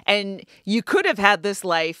 Mm-hmm. And you could have had this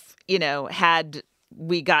life, you know, had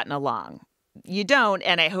we gotten along. You don't,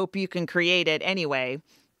 and I hope you can create it anyway.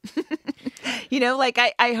 You know, like,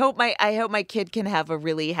 I hope my kid can have a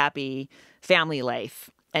really happy family life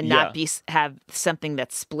and not have something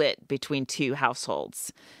that's split between 2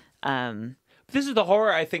 households. This is the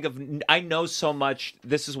horror I think of. I know so much.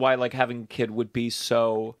 This is why, like, having a kid would be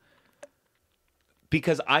so,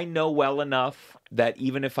 because I know well enough that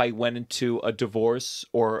even if I went into a divorce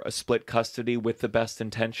or a split custody with the best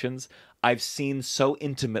intentions, I've seen so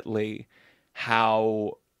intimately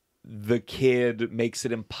how the kid makes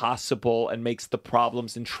it impossible and makes the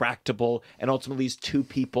problems intractable, and ultimately leaves 2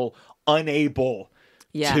 people unable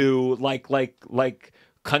to like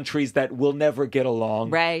countries that will never get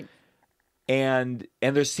along. Right. And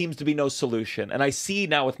there seems to be no solution. And I see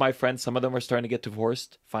now with my friends, some of them are starting to get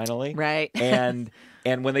divorced finally. Right. and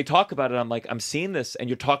when they talk about it, I'm like, I'm seeing this, and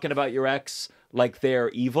you're talking about your ex like they're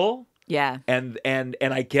evil. Yeah. And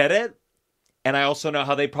I get it. And I also know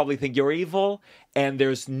how they probably think you're evil. And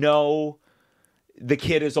the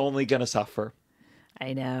kid is only going to suffer.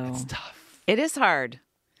 I know. It's tough. It is hard.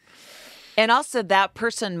 And also, that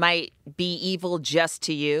person might be evil just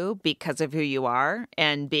to you because of who you are,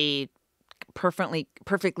 and be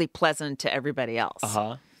perfectly pleasant to everybody else.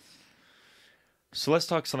 Uh-huh. So let's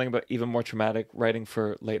talk something about even more traumatic, writing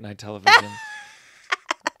for late night television.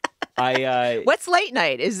 What's late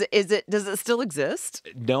night? Is it? Does it still exist?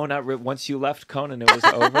 No, not once you left Conan, it was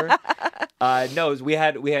over. No, we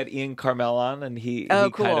had Ian Carmel on, and he cool.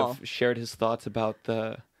 kind of shared his thoughts about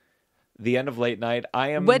the end of late night.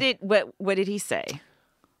 What did he say?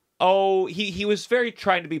 Oh, he was very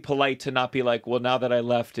trying to be polite, to not be like, well, now that I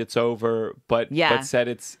left, it's over, but said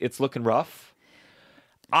it's looking rough.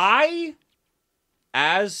 I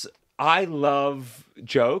love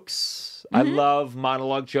jokes. Mm-hmm. I love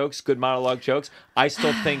monologue jokes, good monologue jokes. I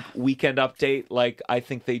still think Weekend Update, like, I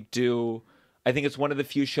think it's one of the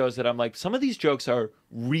few shows that I'm like, some of these jokes are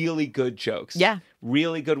really good jokes. Yeah.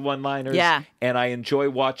 Really good one-liners. Yeah. And I enjoy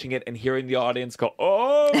watching it and hearing the audience go,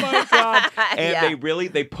 oh my God. And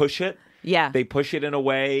they push it. Yeah. They push it in a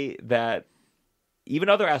way that even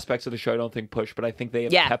other aspects of the show I don't think push, but I think they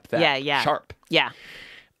have kept that sharp. Yeah.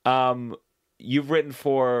 You've written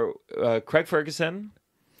for Craig Ferguson.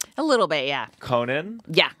 A little bit, yeah. Conan.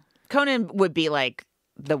 Yeah. Conan would be like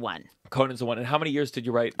the one. Conan's the one. And how many years did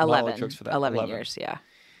you write monologue jokes for that? 11 years, yeah.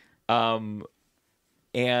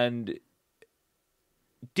 And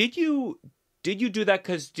did you do that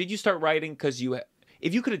did you start writing because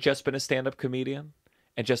if you could have just been a stand-up comedian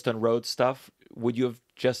and just done road stuff, would you have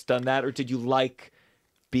just done that? Or did you like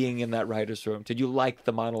being in that writer's room? Did you like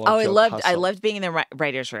the monologue joke I loved being in the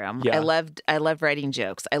writer's room. Yeah. I loved writing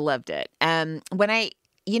jokes. I loved it. When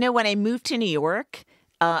I moved to New York,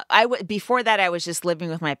 before that I was just living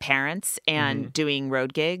with my parents and doing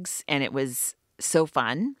road gigs, and it was so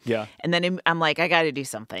fun. Yeah. And then I'm like, I got to do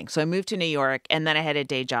something. So I moved to New York, and then I had a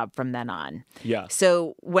day job from then on. Yeah.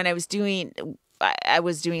 So when I was doing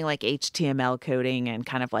like HTML coding and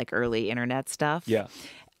kind of like early internet stuff. Yeah.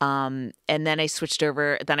 And then I switched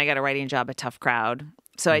over. Then I got a writing job at Tough Crowd.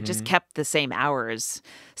 So I just kept the same hours.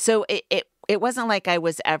 So it wasn't like I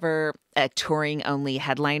was ever a touring only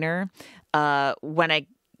headliner. When I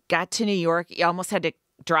got to New York, you almost had to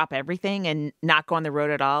drop everything and not go on the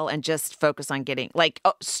road at all and just focus on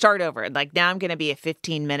start over. Like, now I'm going to be a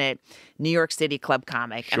 15-minute New York City club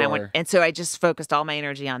comic. Sure. And so I just focused all my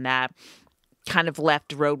energy on that, kind of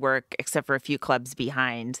left road work except for a few clubs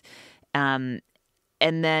behind. And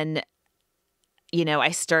then,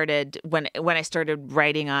 I started when I started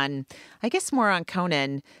writing on, I guess more on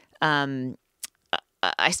Conan, I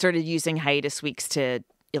started using hiatus weeks to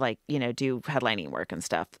do headlining work and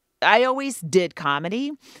stuff. I always did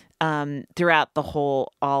comedy throughout all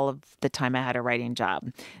of the time I had a writing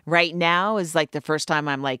job. Right now is like the first time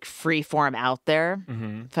I'm like free form out there.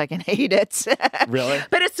 Mm-hmm. Fucking hate it. Really?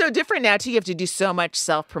 But it's so different now too. You have to do so much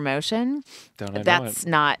self-promotion. That's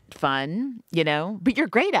not fun, but you're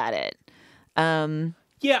great at it.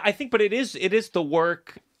 Yeah, I think, but it is the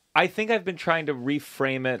work. I think I've been trying to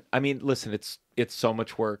reframe it. I mean, listen, it's so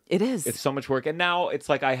much work. It is. It's so much work. And now it's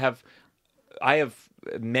like I have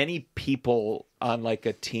many people on like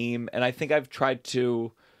a team, and I think I've tried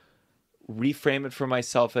to reframe it for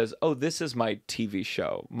myself as, oh, this is my TV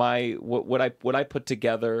show. What I put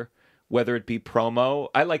together, whether it be promo.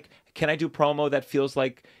 Can I do promo that feels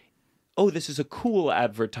like, oh, this is a cool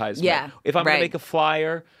advertisement. Yeah, if I'm going right. to make a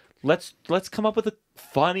flyer, let's come up with a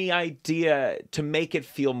funny idea to make it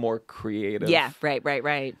feel more creative. Yeah,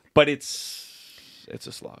 right. But it's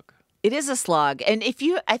a slog. It is a slog. And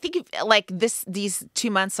these 2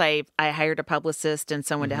 months, I hired a publicist and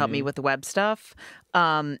someone to help me with the web stuff.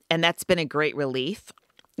 And that's been a great relief,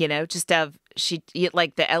 just to have,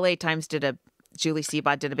 the LA Times Julie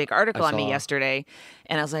Sebot did a big article on me yesterday.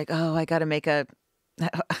 And I was like, oh, I got to make a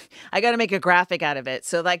graphic out of it.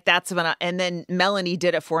 So that's when and then Melanie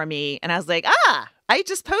did it for me. And I was like, I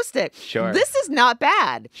just posted. Sure. This is not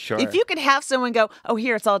bad. Sure. If you could have someone go, oh,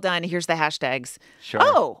 here, it's all done. Here's the hashtags. Sure.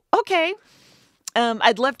 Oh, okay.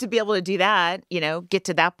 I'd love to be able to do that, get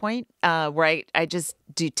to that point where I just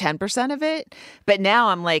do 10% of it. But now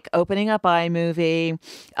I'm opening up iMovie,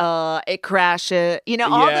 it crashes,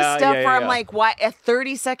 all this stuff where I'm like, why a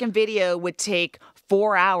 30-second video would take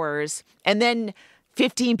 4 hours and then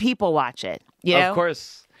 15 people watch it, Of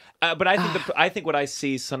course. But I think what I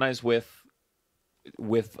see sometimes with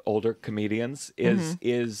older comedians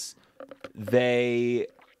is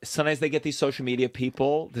sometimes they get these social media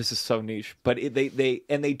people. This is so niche, but they're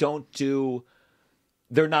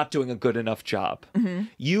not doing a good enough job.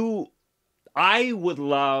 I would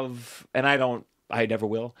love, and I never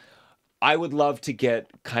will. I would love to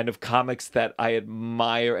get kind of comics that I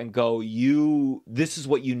admire and go, this is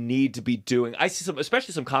what you need to be doing. I see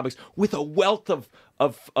especially some comics with a wealth of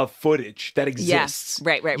footage that exists.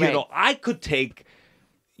 Yeah, right. I could take,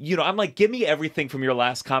 I'm like, give me everything from your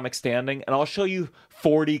last comic standing and I'll show you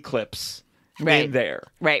 40 clips in there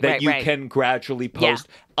that you can gradually post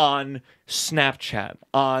on Snapchat,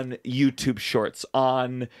 on YouTube Shorts,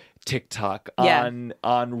 on TikTok, on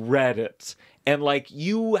Reddit. And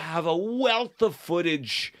you have a wealth of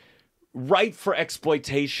footage ripe for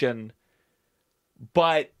exploitation,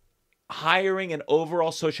 but hiring an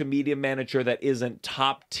overall social media manager that isn't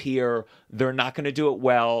top tier, they're not going to do it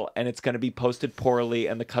well, and it's going to be posted poorly,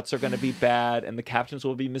 and the cuts are going to be bad, and the captions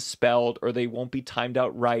will be misspelled, or they won't be timed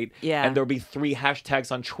out right, and there'll be 3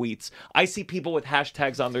 hashtags on tweets. I see people with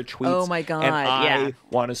hashtags on their tweets, oh my God, and I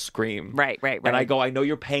want to scream. Right. And I go, I know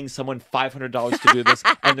you're paying someone $500 to do this,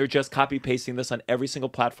 and they're just copy-pasting this on every single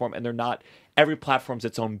platform, and they're not. Every platform's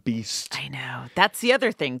its own beast. I know. That's the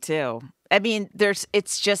other thing, too. I mean,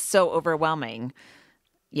 it's just so overwhelming,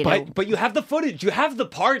 But you have the footage. You have the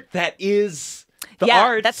part that is the art.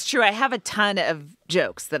 art. That's true. I have a ton of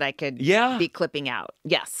jokes that I could be clipping out.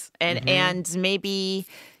 Yes. And maybe,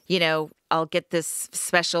 I'll get this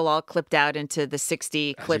special all clipped out into the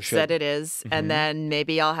 60 clips that it is. And then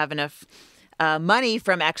maybe I'll have enough money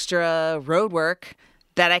from extra road work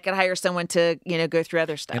that I could hire someone to, go through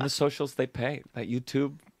other stuff. And the socials, they pay. That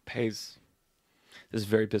YouTube pays. This is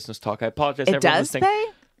very business talk. I apologize. It does pay?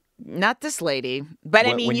 Not this lady. But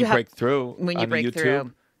I mean, when you break through. When you break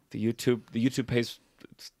through. The YouTube pays.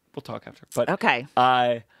 We'll talk after. But okay.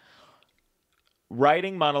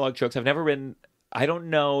 Writing monologue jokes. I've never written. I don't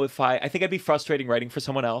know if I think I'd be frustrating writing for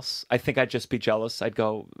someone else. I think I'd just be jealous. I'd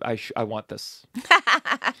go, I want this.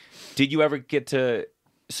 Did you ever get to?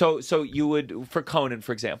 So you would, for Conan,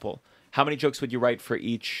 for example, how many jokes would you write for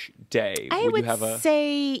each day? I would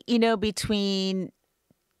say, between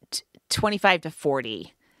 25 to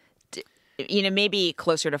 40. Maybe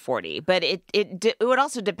closer to 40. But it would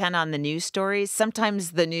also depend on the news stories.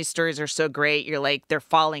 Sometimes the news stories are so great, you're like, they're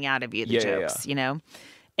falling out of you, the jokes,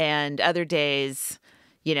 And other days,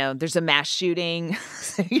 there's a mass shooting.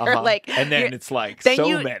 You're like... And then it's like,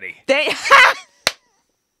 so many.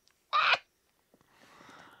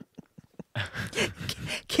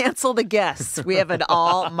 Cancel the guests. We have an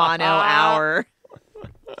all mono hour.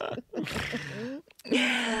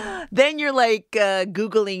 Then you're like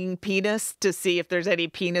Googling penis to see if there's any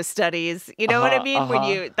penis studies. You know what I mean?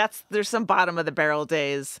 When there's some bottom of the barrel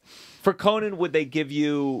days. For Conan, would they give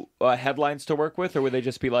you headlines to work with, or would they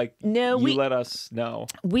just be like, "No, let us know"?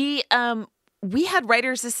 We had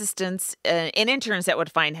writers' assistants and interns that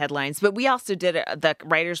would find headlines, but we also did it. The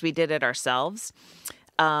writers, we did it ourselves.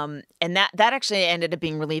 And that actually ended up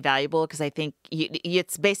being really valuable because I think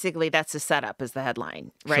it's basically that's the setup is the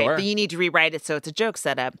headline, right? Sure. But you need to rewrite it so it's a joke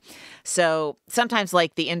setup. So sometimes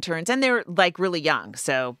the interns, and they're really young,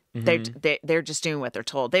 so they're just doing what they're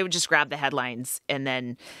told. They would just grab the headlines and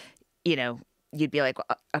then, you'd be like,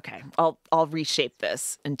 okay, I'll reshape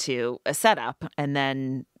this into a setup and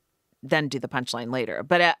then do the punchline later.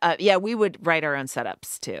 But we would write our own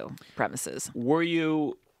setups too, premises.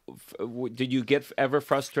 did you get ever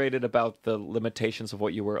frustrated about the limitations of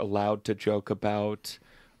what you were allowed to joke about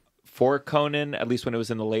for Conan, at least when it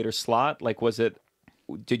was in the later slot? Like,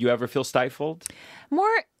 did you ever feel stifled?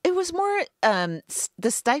 It was more, the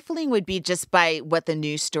stifling would be just by what the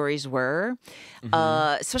news stories were,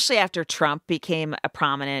 especially after Trump became a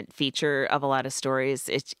prominent feature of a lot of stories.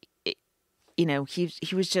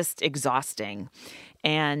 He was just exhausting.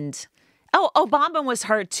 And, Obama was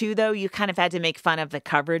hard too, though. You kind of had to make fun of the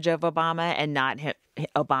coverage of Obama and not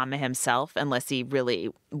Obama himself, unless he really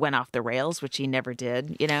went off the rails, which he never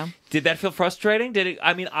did, Did that feel frustrating?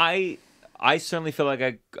 I certainly feel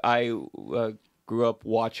like I grew up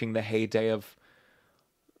watching the heyday of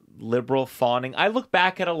liberal fawning. I look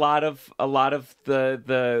back at a lot of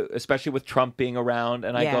the especially with Trump being around,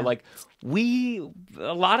 and I go like,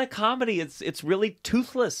 a lot of comedy, it's really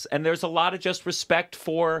toothless, and there's a lot of just respect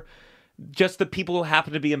for just the people who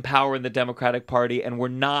happen to be in power in the Democratic Party, and we're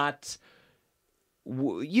not,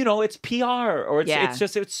 it's PR, or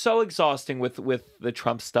it's so exhausting with the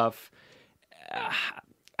Trump stuff.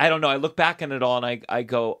 I don't know. I look back on it all and I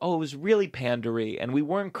go, it was really pandery, and we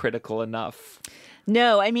weren't critical enough.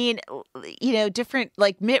 No, I mean, different,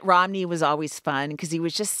 like Mitt Romney was always fun because he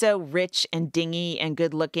was just so rich and dingy and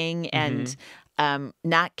good looking and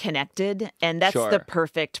not connected. And that's the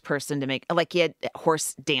perfect person to make, like he had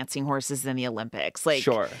dancing horses in the Olympics. Like,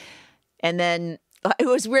 sure. And then it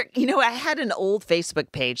was weird. I had an old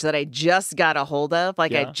Facebook page that I just got a hold of.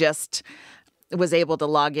 Like I just was able to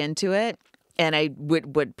log into it. And I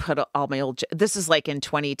would put all my old, this is like in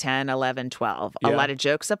 2010, 11, 12, a lot of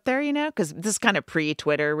jokes up there, because this is kind of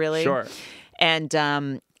pre-Twitter, really. Sure. And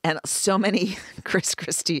so many Chris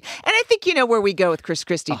Christie. And I think you know where we go with Chris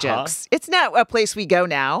Christie jokes. It's not a place we go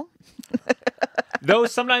now. Though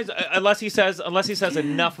sometimes, unless he says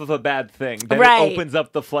enough of a bad thing, then it opens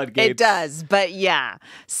up the floodgates. It does, but yeah.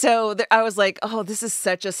 So I was like, this is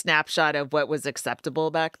such a snapshot of what was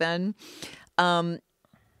acceptable back then.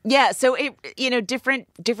 Yeah, so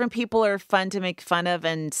different people are fun to make fun of,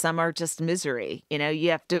 and some are just misery. You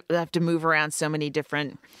have to move around so many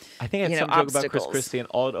different. I think I had some joke about Chris Christie, and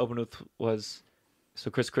all it opened with was, so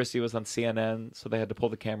Chris Christie was on CNN, so they had to pull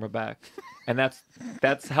the camera back, and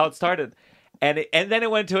that's how it started, and then it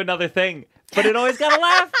went to another thing, but it always got a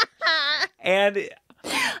laugh, and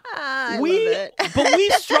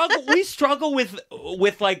we struggle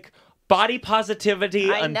with like body positivity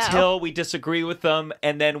until we disagree with them,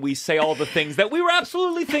 and then we say all the things that we were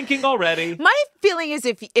absolutely thinking already. My feeling is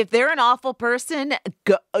if they're an awful person,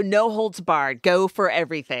 no holds barred, go for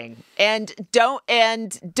everything, and don't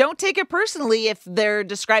take it personally if they're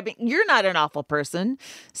describing you're not an awful person.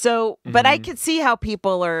 So, but I can see how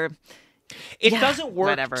people are. It doesn't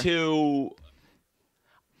work to.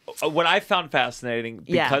 What I found fascinating,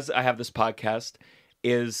 because I have this podcast,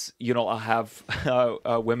 is, I'll have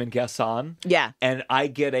women guests on. Yeah. And I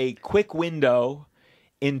get a quick window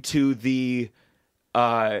into the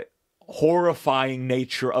horrifying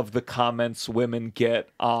nature of the comments women get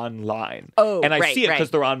online. Oh, and I see it because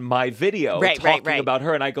they're on my video talking about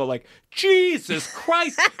her. And I go like, Jesus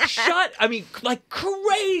Christ, like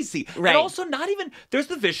crazy. Right. And also not even, there's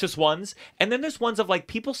the vicious ones. And then there's ones of like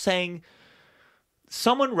people saying,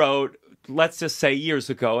 someone wrote, let's just say years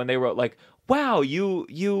ago, and they wrote like, wow, you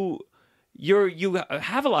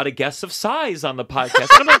have a lot of guests of size on the podcast.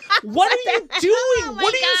 And I'm like, what are you doing?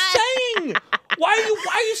 What are you saying? Why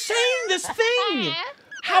are you saying this thing?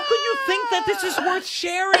 How could you think that this is worth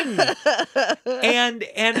sharing? And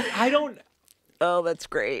I don't. Oh, that's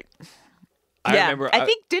great. I remember. I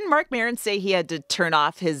think didn't Mark Maron say he had to turn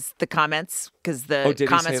off the comments because the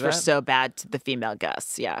comments were so bad to the female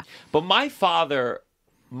guests? Yeah. But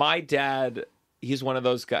my dad. He's one of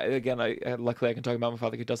those guys. Again, luckily I can talk about my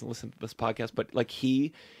father who doesn't listen to this podcast, but like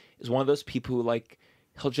he is one of those people who like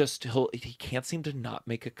he can't seem to not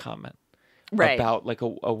make a comment about like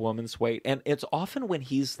a woman's weight, and it's often when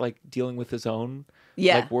he's like dealing with his own,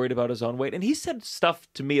 like worried about his own weight, and he said stuff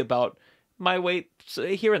to me about my weight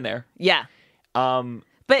here and there. Yeah. But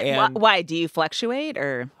why do you fluctuate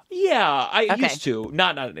or? Yeah, I used to,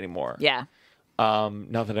 not anymore. Yeah.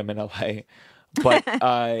 Now that I'm in LA, but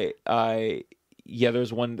there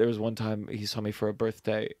was one time he saw me for a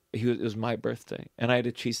birthday. It was my birthday, and I had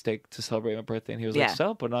a cheesesteak to celebrate my birthday, and he was like,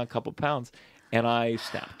 "So, put on a couple pounds," and I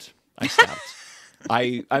snapped.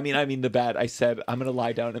 I mean the bad. I said, "I'm gonna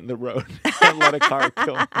lie down in the road and let a car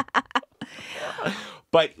kill me."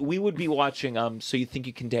 But we would be watching So You Think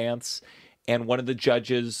You Can Dance, and one of the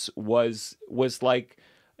judges was like,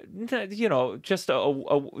 just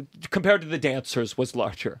compared to the dancers was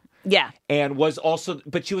larger. Yeah. And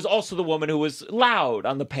but she was also the woman who was loud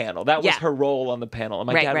on the panel. That was her role on the panel. And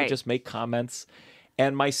my dad would just make comments.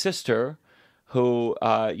 And my sister, who,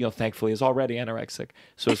 thankfully is already anorexic,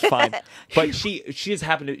 so it's fine.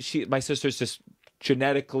 But my sister's just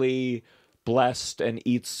genetically blessed and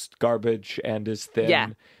eats garbage and is thin. Yeah.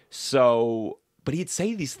 So, but he'd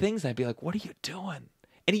say these things and I'd be like, what are you doing?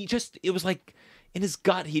 And it was like in his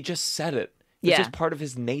gut, he just said it. It's just part of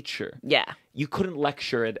his nature. Yeah. You couldn't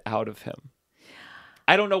lecture it out of him.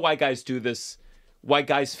 I don't know why guys do this, why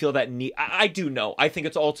guys feel that need. I do know. I think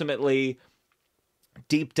it's ultimately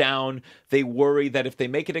deep down, they worry that if they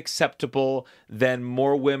make it acceptable, then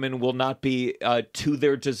more women will not be to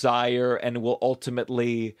their desire and will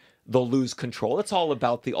ultimately, they'll lose control. It's all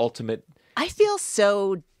about the ultimate. I feel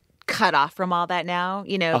so cut off from all that now,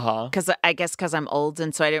 because because I'm old,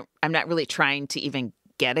 and so I'm not really trying to even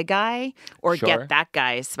get a guy or get that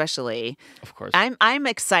guy, especially. Of course. I'm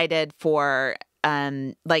excited for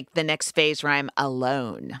like the next phase where I'm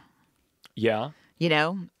alone. Yeah.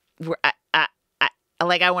 Where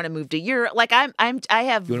I want to move to Europe. Like I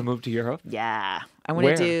have. You want to move to Europe? Yeah, I want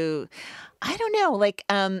to do. I don't know. Like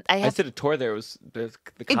I did a tour there. It was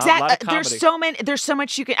exactly. A lot of comedy. There's so many. There's so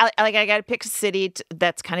much you can. I got to pick a city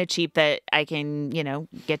that's kind of cheap that I can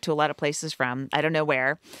get to a lot of places from. I don't know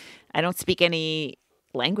where. I don't speak any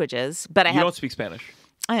languages, but you don't speak Spanish.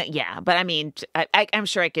 Yeah, but I mean, I'm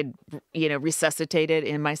sure I could, resuscitate it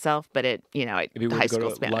in myself. But Maybe high school go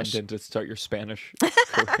to Spanish. London to start your Spanish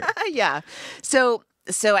career. Yeah. So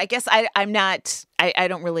I guess I'm not. I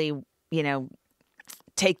don't really,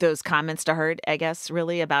 take those comments to heart, I guess,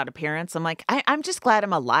 really, about appearance. I'm like, I'm just glad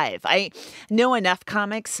I'm alive. I know enough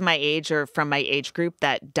comics my age or from my age group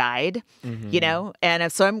that died,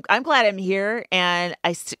 and so I'm glad I'm here, and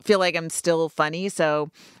I feel like I'm still funny.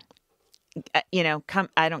 So,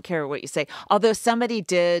 I don't care what you say. Although somebody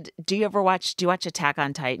did, do you watch Attack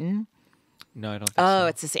on Titan? No, I don't think so.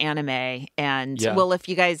 It's this anime. And, well, if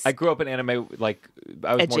you guys... I grew up in anime, like,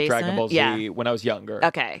 I was more Dragon Ball Z when I was younger.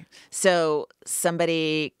 Okay. So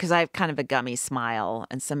somebody... Because I have kind of a gummy smile,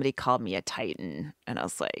 and somebody called me a Titan. And I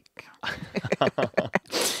was like...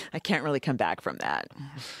 I can't really come back from that.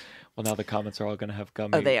 Well, now the comments are all going to have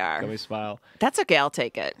gummy... Oh, they are. Gummy smile. That's okay. I'll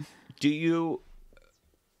take it. Do you...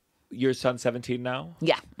 Your son's 17 now?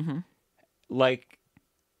 Yeah. Mm-hmm. Like,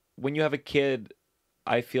 when you have a kid...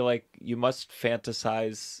 I feel like you must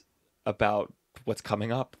fantasize about what's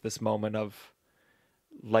coming up, this moment of,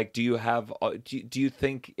 like, do you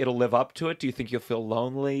think it'll live up to it? Do you think you'll feel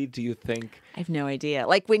lonely? Do you think... I have no idea.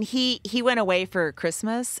 Like, when he went away for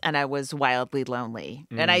Christmas, and I was wildly lonely.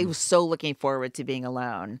 And I was so looking forward to being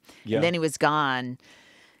alone. Yeah. And then he was gone,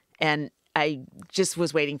 and I just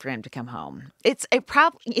was waiting for him to come home. It's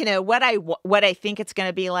probably, what I think it's going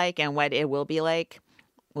to be like and what it will be like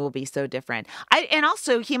will be so different. And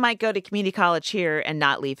also he might go to community college here and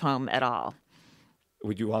not leave home at all.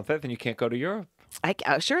 Would you want that? Then you can't go to Europe.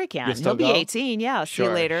 Sure I can. He'll be 18. Yeah. See you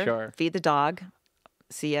later. Sure. Feed the dog.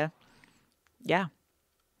 See ya. Yeah.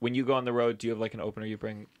 When you go on the road, do you have like an opener you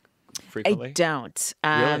bring frequently? I don't.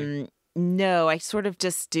 Really? No, I sort of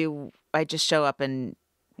just I just show up and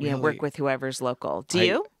work with whoever's local. Do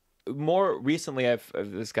you? More recently, I've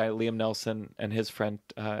this guy Liam Nelson and his friend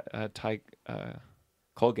Ty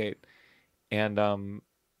Colgate, and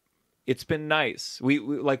it's been nice.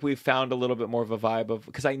 We found a little bit more of a vibe of,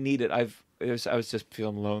 because I need it. I was just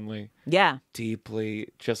feeling lonely. Yeah. Deeply,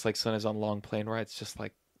 just like sometimes on long plane rides, just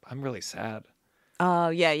like I'm really sad. Oh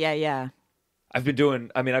yeah.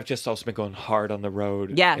 I've just also been going hard on the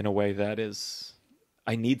road. Yeah. In a way that is,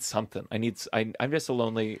 I need something. I'm just I'm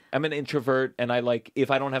an introvert, and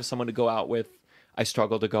if I don't have someone to go out with, I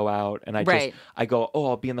struggle to go out, and I go,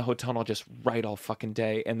 I'll be in the hotel and I'll just write all fucking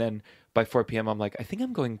day. And then by 4 p.m. I'm like, I think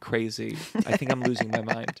I'm going crazy. I think I'm losing my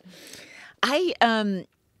mind. I'd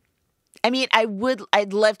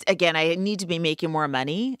love to, again, I need to be making more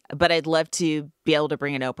money, but I'd love to be able to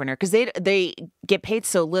bring an opener because they get paid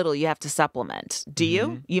so little, you have to supplement. Do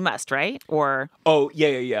you? You must, right? Or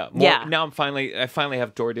yeah. Now I finally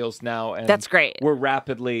have door deals now, and that's great.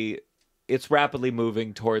 It's rapidly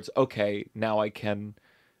moving towards, okay, now I can,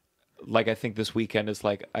 like, I think this weekend is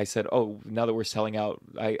like, I said, now that we're selling out,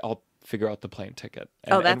 I'll figure out the plane ticket.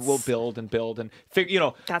 And we'll build and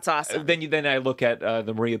figure, That's awesome. Then I look at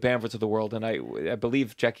the Maria Bamfords of the world, and I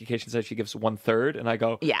believe Jackie Cation said she gives 1/3, and I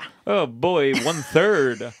go, yeah. Oh boy,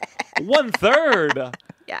 1/3. 1/3.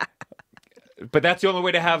 Yeah. But that's the only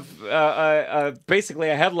way to have basically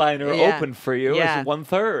a headliner open for you is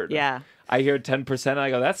 1/3. Yeah. I hear 10%, and I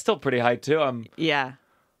go, that's still pretty high too. Yeah.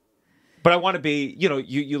 But I want to be,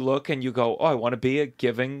 you look and you go, oh, I want to be a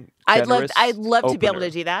giving, generous I'd love to be able opener.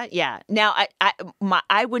 to do that. Yeah. Now,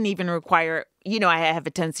 I wouldn't even require, I have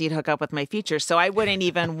a tendency to hook up with my features, so I wouldn't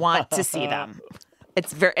even want to see them.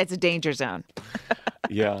 It's a danger zone.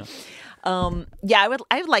 Yeah. Yeah, I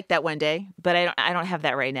would like that one day, but I don't have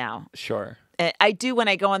that right now. Sure. I do when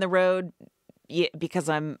I go on the road, because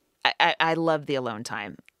I love the alone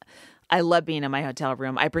time. I love being in my hotel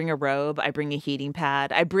room. I bring a robe. I bring a heating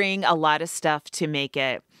pad. I bring a lot of stuff to make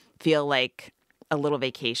it feel like a little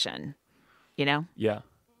vacation, Yeah.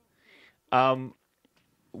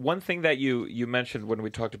 One thing that you mentioned when we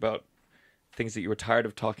talked about things that you were tired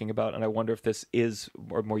of talking about, and I wonder if this is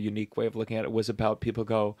a more unique way of looking at it, was about people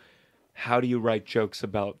go, how do you write jokes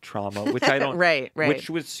about trauma? Which I don't. Right. Which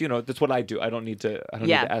was, that's what I do. I don't need to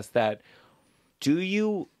ask that. Do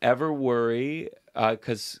you ever worry?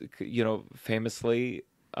 Because famously,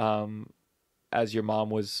 as your mom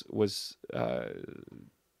was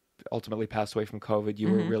ultimately passed away from COVID, you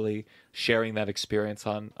were really sharing that experience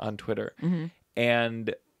on Twitter. Mm-hmm.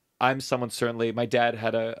 And I'm someone, certainly, my dad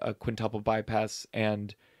had a quintuple bypass,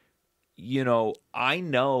 and I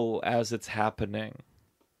know as it's happening,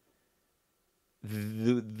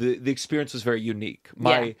 the experience was very unique.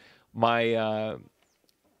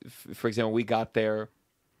 For example, we got there.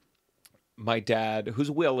 My dad, whose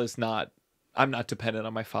will is not, I'm not dependent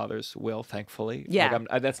on my father's will, thankfully. Yeah.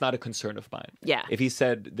 That's not a concern of mine. Yeah. If he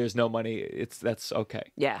said there's no money, that's okay.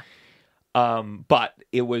 Yeah. But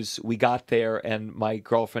we got there, and my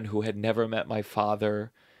girlfriend, who had never met my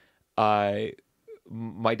father, my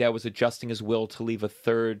dad was adjusting his will to leave a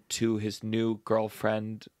third to his new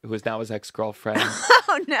girlfriend, who is now his ex-girlfriend.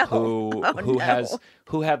 Oh no.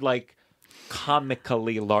 Who had like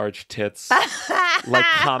comically large tits. Like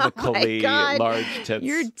comically large tits.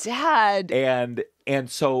 Your dad. And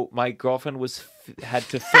so my girlfriend had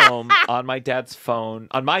to film on my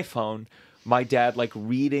phone, my dad like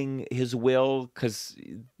reading his will, because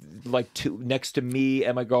like next to me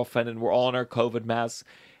and my girlfriend, and we're all in our COVID masks.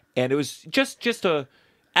 And it was just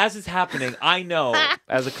as it's happening, I know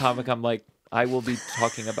as a comic, I'm like, I will be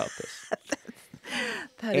talking about this.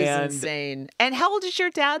 That is insane. And how old is your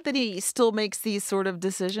dad that he still makes these sort of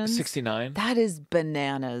decisions? 69. That is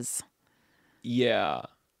bananas. Yeah.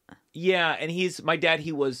 Yeah, and my dad,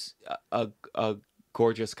 he was a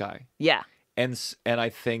gorgeous guy. Yeah. And I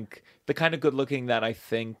think the kind of good looking that I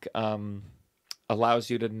think allows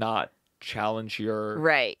you to not challenge your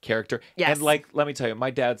character. Yes. And like, let me tell you,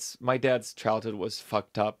 my dad's childhood was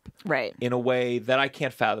fucked up. Right. In a way that I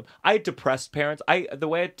can't fathom. I had depressed parents. The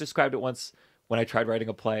way I described it once when I tried writing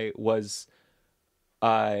a play was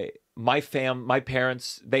my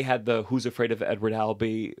parents, they had the Who's Afraid of Edward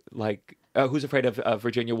Albee, like Who's Afraid of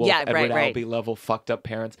Virginia Woolf, Edward Albee level fucked up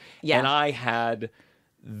parents. Yeah. And I had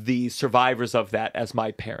the survivors of that as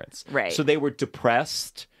my parents. Right. So they were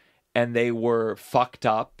depressed and they were fucked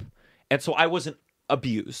up. And so I wasn't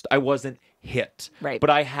abused. I wasn't hit. Right. But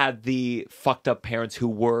I had the fucked up parents who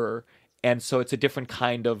were. And so it's a different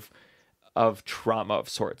kind of trauma of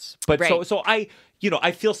sorts. But so I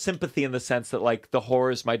feel sympathy in the sense that like the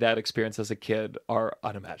horrors my dad experienced as a kid are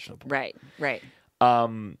unimaginable. Right.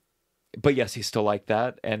 But yes, he's still like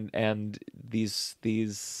that. And these.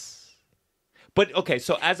 But okay,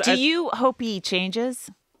 so do you hope he changes?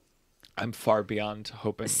 I'm far beyond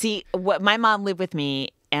hoping. See, my mom lived with me,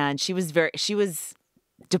 and she was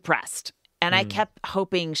depressed. And I kept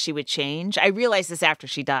hoping she would change. I realized this after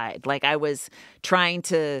she died. Like I was trying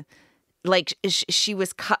to, like she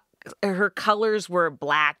was, her colors were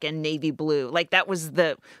black and navy blue. Like that was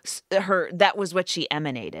that was what she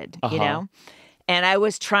emanated, you know? And I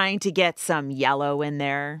was trying to get some yellow in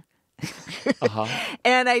there.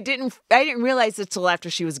 And I didn't realize it till after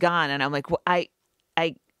she was gone. And I'm like, well,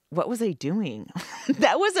 what was I doing?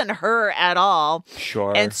 That wasn't her at all.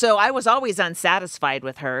 Sure. And so I was always unsatisfied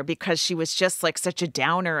with her because she was just like such a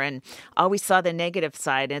downer and always saw the negative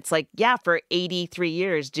side. And it's like, yeah, for 83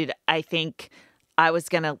 years, did I think I was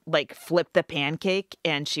going to like flip the pancake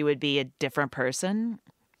and she would be a different person?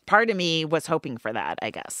 Part of me was hoping for that, I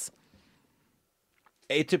guess.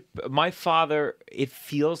 My father, it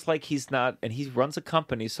feels like he's not, and he runs a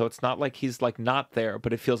company, so it's not like he's like not there,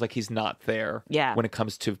 but it feels like he's not there when it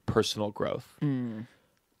comes to personal growth. Do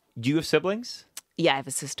you have siblings? Yeah, I have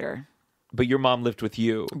a sister. But your mom lived with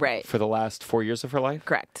you for the last 4 years of her life?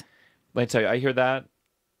 Correct. Let me tell you, I hear that.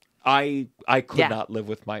 I could not live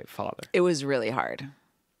with my father. It was really hard.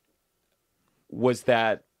 Was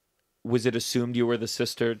it assumed you were the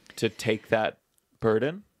sister to take that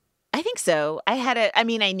burden? I think so. I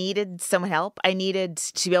needed some help. I needed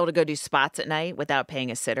to be able to go do spots at night without paying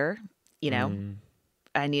a sitter, you know?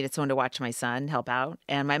 I needed someone to watch my son, help out,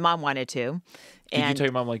 and my mom wanted to. Did you tell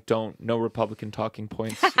your mom, like, no Republican talking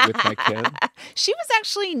points with my kid? She was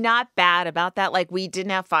actually not bad about that. Like, we didn't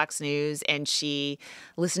have Fox News, and she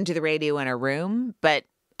listened to the radio in her room, but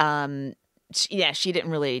she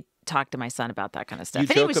didn't really talk to my son about that kind of stuff. You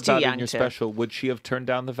and he joke was about too it young in your to. special. Would she have turned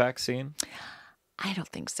down the vaccine? I don't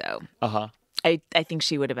think so. Uh-huh. I think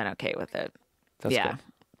she would have been okay with it. That's good.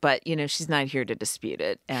 But, she's not here to dispute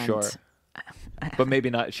it. And Sure. But maybe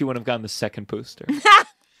not. She wouldn't have gotten the second booster.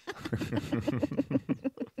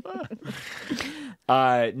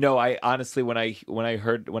 No, I honestly, when I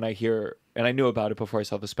hear, and I knew about it before I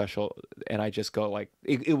saw the special, and I just go like,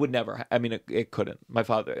 it would never. I mean, it couldn't. My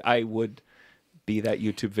father, I would be that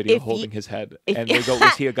YouTube video holding his head, and they go,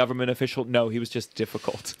 "Was he a government official?" No, he was just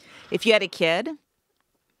difficult. If you had a kid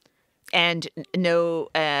and no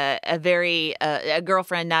a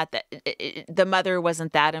girlfriend, not that the mother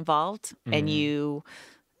wasn't that involved, and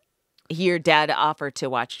your dad offered to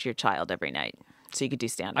watch your child every night. So you could do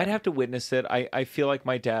stand-up. I'd have to witness it. I feel like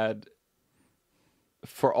my dad,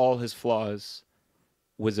 for all his flaws,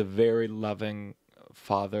 was a very loving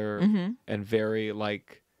father and very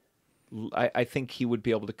like. I think he would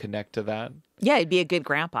be able to connect to that. Yeah, he'd be a good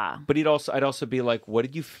grandpa. But I'd also be like, what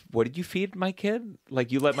did you feed my kid?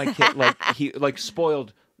 Like you let my kid he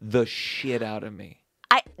spoiled the shit out of me.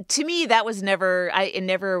 To me, that was never. I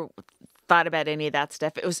never thought about any of that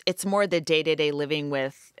stuff. It's more the day-to-day living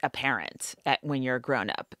with a parent when you're a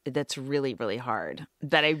grown-up. That's really, really hard.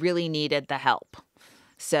 That I really needed the help.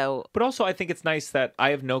 So, but also I think it's nice that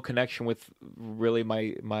I have no connection with really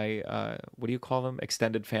my what do you call them?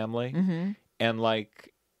 Extended family. And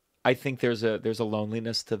like I think there's a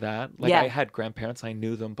loneliness to that. Like I had grandparents, I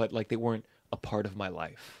knew them, but like they weren't a part of my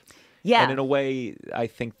life. Yeah. And in a way I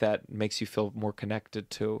think that makes you feel more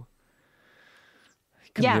connected to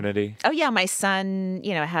community. Yeah. Oh yeah, my son,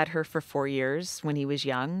 had her for 4 years when he was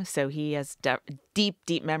young, so he has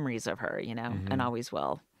deep memories of her, and always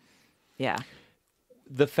will. Yeah.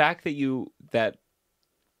 The fact that you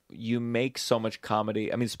make so much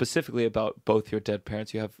comedy, I mean specifically about both your dead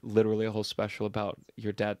parents, you have literally a whole special about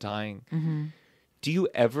your dad dying. Do you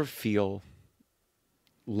ever feel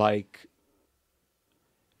like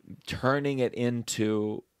turning it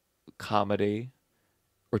into comedy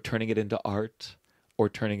or turning it into art or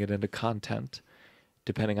turning it into content,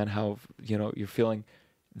 depending on how you're feeling,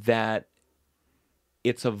 that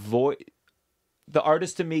it's a void? The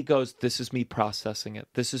artist in me goes, this is me processing it.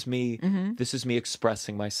 This is me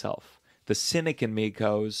expressing myself. The cynic in me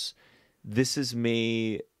goes, this is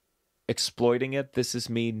me exploiting it. This is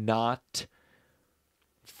me not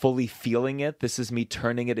fully feeling it. This is me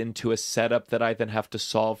turning it into a setup that I then have to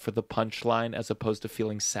solve for the punchline as opposed to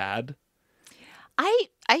feeling sad.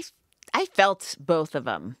 I felt both of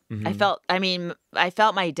them. I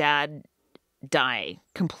felt my dad die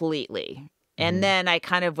completely. And then I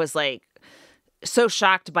kind of was like so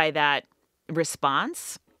shocked by that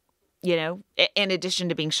response, in addition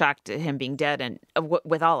to being shocked at him being dead and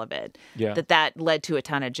with all of it, that led to a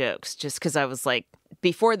ton of jokes just because I was like,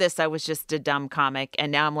 before this, I was just a dumb comic.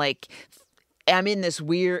 And now I'm in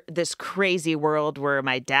this crazy world where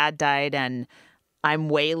my dad died and I'm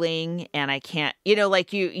wailing and I can't,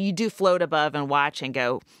 like you do float above and watch and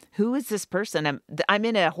go, who is this person? I'm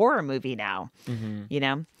in a horror movie now,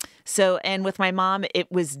 So, and with my mom,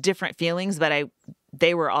 it was different feelings, but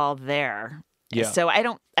they were all there. Yeah. So I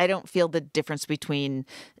don't feel the difference between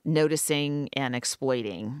noticing and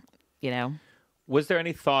exploiting, Was there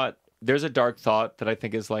any thought, there's a dark thought that I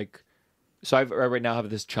think is like, so I right now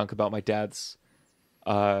have this chunk about my dad's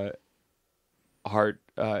heart,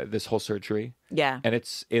 this whole surgery. Yeah. And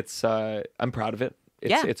it's I'm proud of it.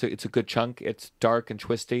 It's a good chunk. It's dark and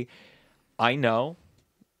twisty. I know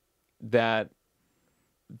that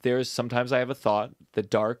sometimes I have a thought, the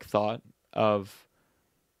dark thought of,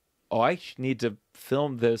 I need to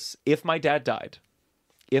film this. If my dad died,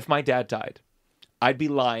 I'd be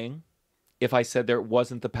lying if I said there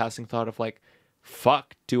wasn't the passing thought of like,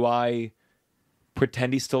 fuck, do I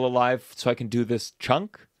pretend he's still alive so I can do this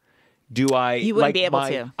chunk? Do I? You wouldn't be able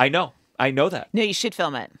to. I know that. No, you should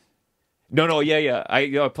film it. No, yeah.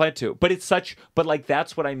 I plan to. But it's but like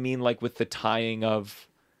that's what I mean, like with the tying of.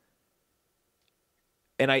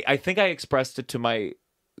 And I think I expressed it to my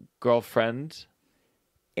girlfriend,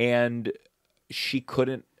 and she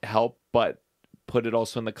couldn't help but put it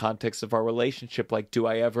also in the context of our relationship. Like, do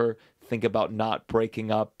I ever think about not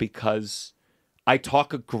breaking up because I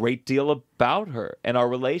talk a great deal about her and our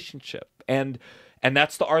relationship, and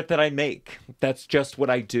that's the art that I make. That's just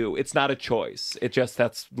what I do. It's not a choice.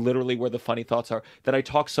 That's literally where the funny thoughts are, that I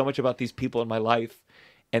talk so much about these people in my life.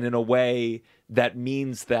 and in a way that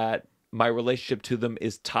means that my relationship to them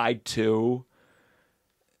is tied to,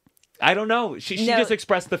 I don't know. She just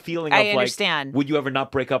expressed the feeling of I understand. like, would you ever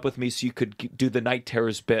not break up with me so you could do the Night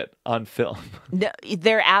Terrors bit on film? No,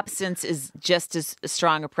 their absence is just as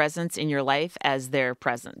strong a presence in your life as their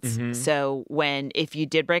presence. So if you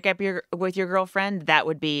did break up with your girlfriend, that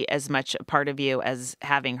would be as much a part of you as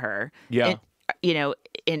having her. Yeah.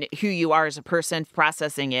 In who you are as a person,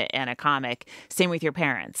 processing it, and a comic. Same with your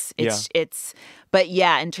parents. But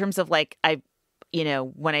yeah, in terms of like,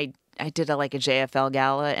 when I did a JFL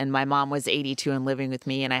gala, and my mom was 82 and living with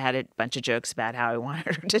me, and I had a bunch of jokes about how I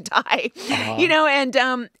wanted her to die,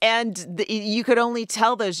 you could only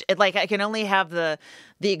tell those, like, I can only have the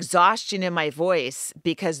exhaustion in my voice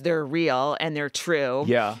because they're real and they're true.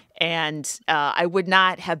 Yeah. And I would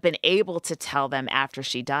not have been able to tell them after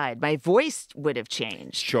she died. My voice would have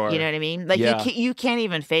changed. Sure. You know what I mean? Like, you can't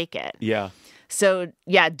even fake it. Yeah. So,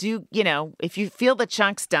 yeah, if you feel the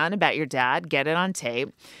chunk's done about your dad, get it on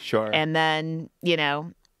tape. Sure. And then,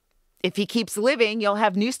 if he keeps living, you'll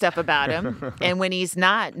have new stuff about him. And when he's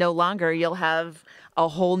no longer, you'll have a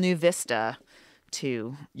whole new vista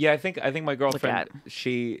to I think my girlfriend,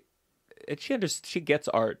 she gets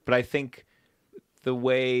art, but I think the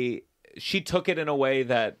way she took it in a way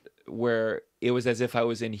where it was as if I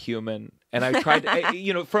was inhuman. And I tried,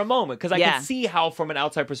 for a moment, because I could see how, from an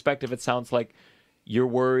outside perspective, it sounds like you're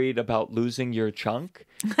worried about losing your chunk.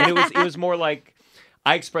 And it was more like,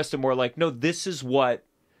 I expressed it more like, no, this is what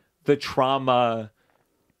the trauma,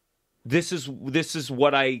 this is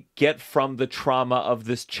what I get from the trauma of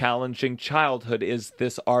this challenging childhood, is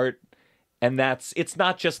this art. And it's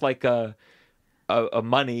not just like a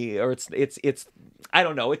money, or it's I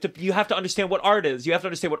don't know. You have to understand what art is. You have to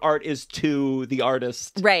understand what art is to the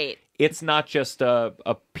artist. Right. It's not just a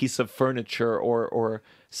piece of furniture or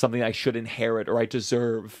something I should inherit or I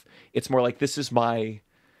deserve. It's more like, this is my...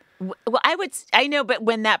 Well, I know, but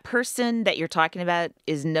when that person that you're talking about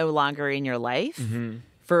is no longer in your life,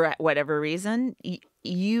 for whatever reason,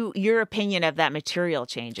 your opinion of that material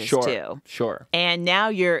changes too. Sure. And now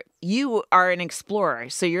you are an explorer.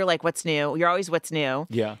 So you're like, what's new? You're always what's new.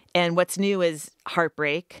 Yeah. And what's new is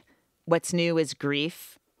heartbreak. What's new is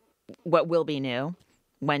grief. What will be new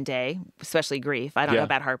one day, especially grief. I don't know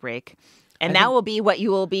about heartbreak. And that will be what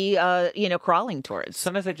you will be, crawling towards.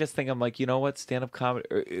 Sometimes I just think, I'm like, you know what, stand-up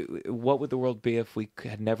comedy, what would the world be if we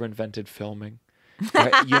had never invented filming?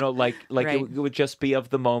 Right? Right. It would just be of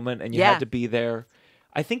the moment, and you had to be there.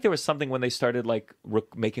 I think there was something when they started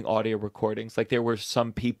making audio recordings. Like, there were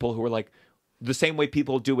some people who were like, the same way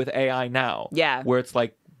people do with AI now. Yeah. Where it's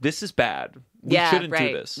like, this is bad. We shouldn't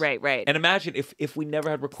do this. Right. And imagine if we never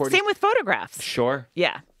had recordings. Same with photographs. Sure.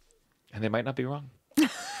 Yeah. And they might not be wrong.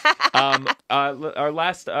 Our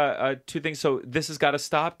last two things. So this has got to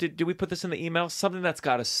stop. Did we put this in the email? Something that's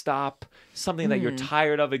got to stop. Something that you're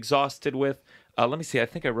tired of, exhausted with. Let me see. I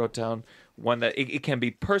think I wrote down one that it can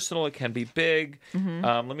be personal. It can be big.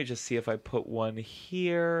 Let me just see if I put one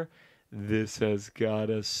here. This has got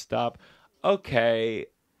to stop. Okay.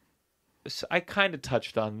 So I kind of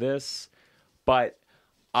touched on this, but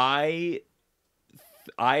this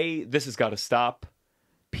has got to stop.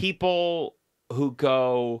 People who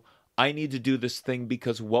go, I need to do this thing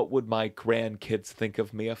because what would my grandkids think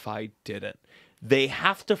of me if I didn't? They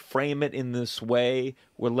have to frame it in this way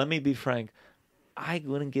where, let me be frank, I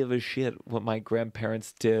wouldn't give a shit what my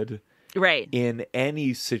grandparents did. Right. In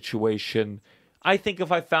any situation. I think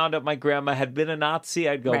if I found out my grandma had been a Nazi,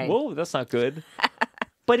 I'd go, whoa, that's not good.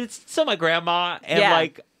 But it's still my grandma.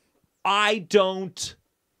 And I don't...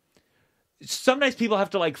 Sometimes people have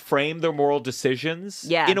to frame their moral decisions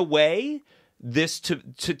in a way. This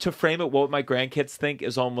to frame it, what my grandkids think,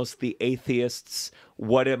 is almost the atheists.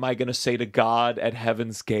 What am I going to say to God at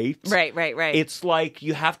heaven's gate? Right. It's like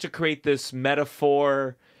you have to create this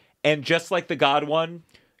metaphor, and just like the God one,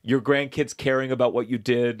 your grandkids caring about what you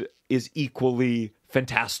did is equally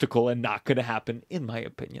fantastical and not going to happen, in my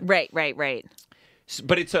opinion. Right.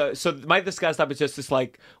 But it's this guy's stop is just this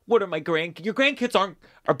what are your grandkids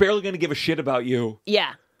are barely going to give a shit about you.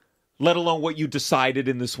 Yeah. Let alone what you decided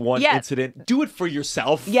in this one incident. Do it for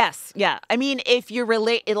yourself. Yes, yeah. I mean, if you're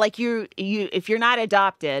if you're not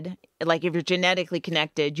adopted, if you're genetically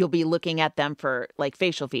connected, you'll be looking at them for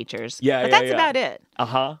facial features. Yeah, but that's about it.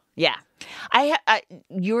 Yeah.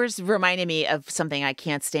 Yours reminded me of something I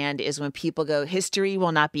can't stand is when people go, history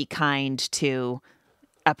will not be kind to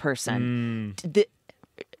a person.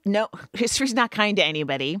 No, history's not kind to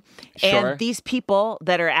anybody. Sure. And these people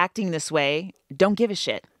that are acting this way don't give a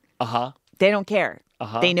shit. They don't care.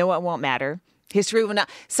 They know it won't matter. History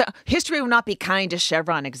will not be kind to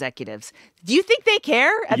Chevron executives. Do you think they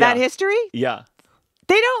care about history? Yeah.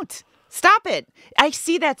 They don't. Stop it. I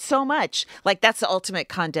see that so much. Like, that's the ultimate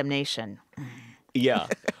condemnation. Yeah.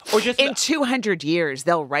 Or just in 200 years,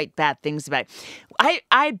 they'll write bad things about it.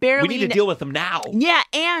 I barely... We need to deal with them now. Yeah,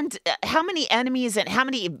 and how many enemies and how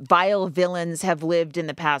many vile villains have lived in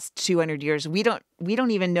the past 200 years? We don't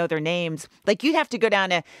even know their names. Like, you'd have to go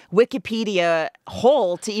down a Wikipedia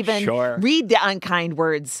hole to even read the unkind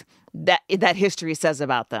words that history says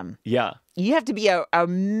about them. Yeah. You have to be a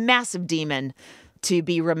massive demon to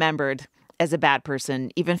be remembered as a bad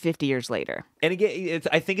person, even 50 years later. And again,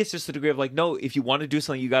 I think it's just a degree of like, no, if you want to do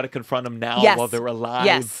something, you got to confront them now while they're alive.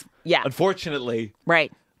 Yes. Yeah. Unfortunately.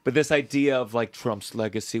 Right. But this idea of like Trump's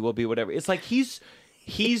legacy will be whatever. It's like he's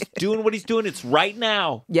doing what he's doing. It's right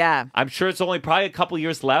now. Yeah. I'm sure it's only probably a couple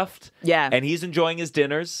years left. Yeah. And he's enjoying his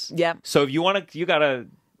dinners. Yeah. So if you want to, you got to.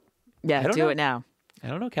 Yeah, do it now. I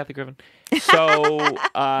don't know, Kathy Griffin. So,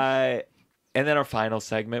 and then our final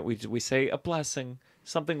segment, we say a blessing.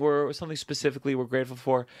 Something specifically we're grateful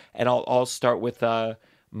for, and I'll start with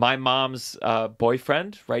my mom's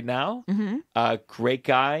boyfriend right now. Mm-hmm. Great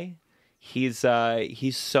guy. He's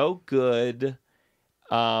so good.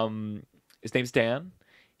 His name's Dan.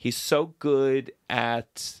 He's so good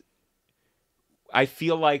at. I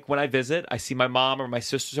feel like when I visit, I see my mom or my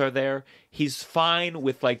sisters are there. He's fine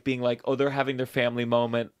with like being like, oh, they're having their family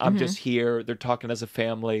moment. I'm just here. They're talking as a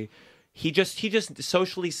family. He just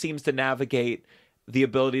socially seems to navigate the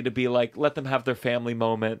ability to be like, let them have their family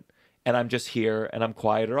moment, and I'm just here and I'm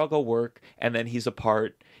quiet, or I'll go work, and then he's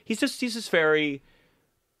apart. He's just very,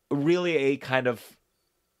 really a kind of.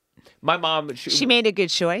 My mom, she made a good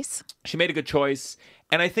choice. She made a good choice,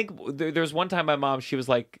 and I think there was one time my mom, she was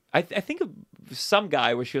like, I think of some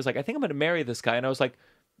guy where she was like, I think I'm going to marry this guy, and I was like,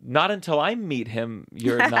 not until I meet him,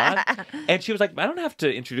 you're not. And she was like, I don't have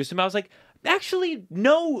to introduce him. I was like, actually,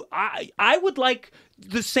 no, I would like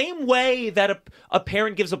the same way that a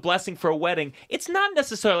parent gives a blessing for a wedding. It's not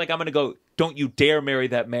necessarily like I'm going to go, don't you dare marry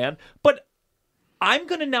that man. But I'm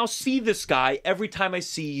going to now see this guy every time I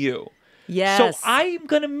see you. Yes. So I'm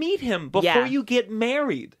going to meet him before you get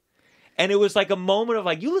married. And it was like a moment of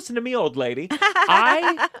like, you listen to me, old lady.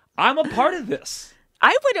 I'm a part of this.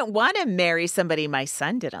 I wouldn't want to marry somebody my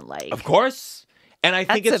son didn't like. Of course. And I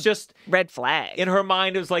think it's just red flag. In her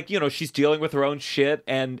mind, it was like, she's dealing with her own shit.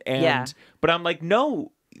 But I'm like,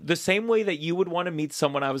 no, the same way that you would want to meet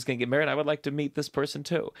someone I was going to get married, I would like to meet this person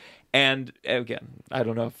too. And again, I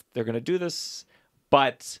don't know if they're going to do this,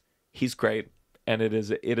 but he's great. And it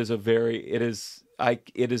is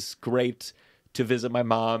great to visit my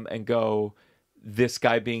mom and go, this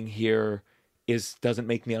guy being here doesn't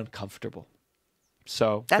make me uncomfortable.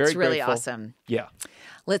 So that's very really grateful. Awesome. Yeah.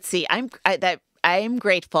 Let's see. I'm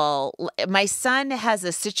grateful. My son has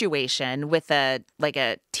a situation with a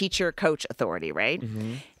teacher coach authority, right?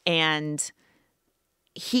 Mm-hmm. And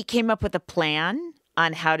he came up with a plan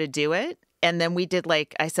on how to do it. And then we did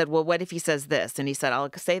I said, well, what if he says this? And he said, I'll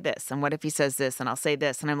say this. And what if he says this? And I'll say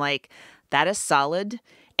this. And I'm like, that is solid.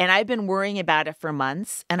 And I've been worrying about it for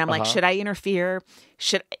months. And I'm like, should I interfere?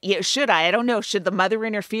 Should I? I don't know. Should the mother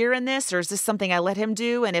interfere in this? Or is this something I let him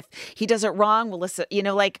do? And if he does it wrong, well, listen,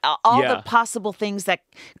 all the possible things that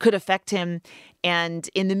could affect him. And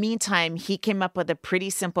in the meantime, he came up with a pretty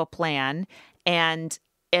simple plan. And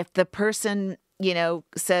if the person,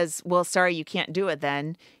 says, well, sorry, you can't do it,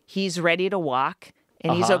 then he's ready to walk.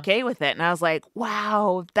 And he's okay with it. And I was like,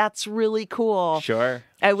 wow, that's really cool. Sure.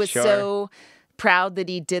 I was so proud that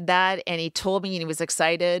he did that, and he told me, and he was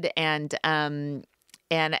excited, and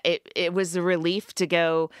it was a relief to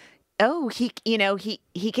go, oh, he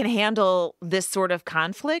can handle this sort of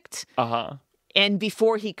conflict. And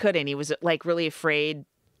before he couldn't, he was really afraid,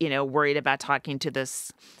 worried about talking to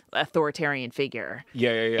this authoritarian figure. Yeah.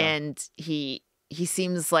 And he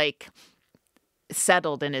seems like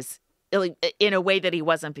settled in a way that he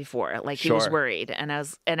wasn't before. He was worried, and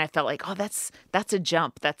I felt like, oh, that's a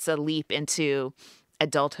jump. That's a leap into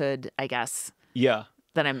adulthood, I guess. Yeah.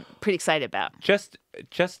 That I'm pretty excited about. Just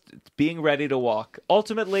being ready to walk.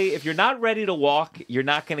 Ultimately, if you're not ready to walk, you're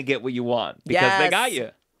not going to get what you want because they got you.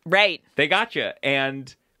 Right. They got you.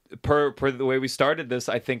 And per the way we started this,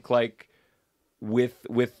 I think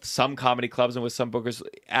with some comedy clubs and with some bookers,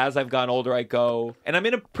 as I've gotten older, I go, and I'm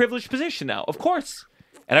in a privileged position now, of course.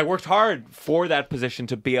 And I worked hard for that position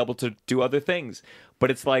to be able to do other things.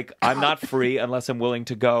 But it's like, I'm not free unless I'm willing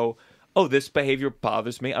to go, oh, this behavior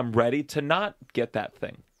bothers me. I'm ready to not get that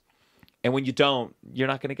thing. And when you don't, you're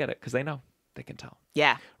not going to get it because they know. They can tell.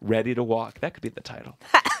 Yeah. Ready to walk. That could be the title.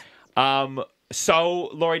 So,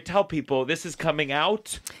 Laurie, tell people, this is coming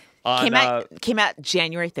out Came out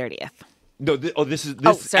January 30th. No,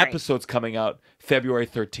 this episode's coming out February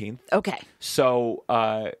 13th. Okay. So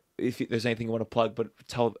if there's anything you want to plug, but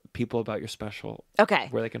tell people about your special. Okay.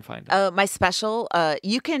 Where they can find it. My special,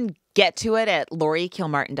 you can get to it at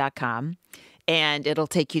lauriekilmartin.com. And it'll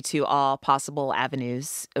take you to all possible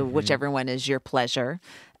avenues, whichever one is your pleasure.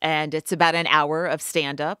 And it's about an hour of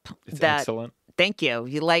stand-up. It's excellent. Thank you.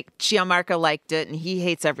 Gianmarco liked it, and he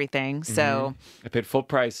hates everything. So I paid full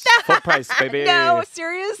price. Full price, baby. No,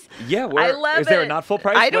 serious? Yeah, I love it. Is there a not full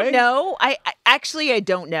price? I don't know. I actually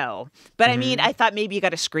don't know. But I mean, I thought maybe you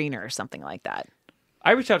got a screener or something like that.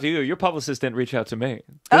 I reached out to you. Your publicist didn't reach out to me.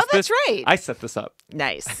 That's right. I set this up.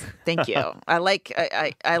 Nice. Thank you. I like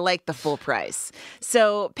the full price.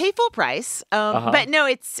 So pay full price. But no,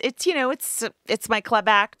 it's my club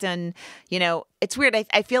act, and it's weird.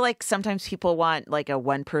 I feel like sometimes people want like a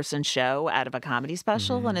 1-person show out of a comedy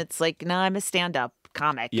special, and it's like, no, I'm a stand-up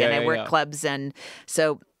comic, and I work clubs, and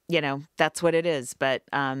so that's what it is. But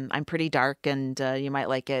I'm pretty dark, and you might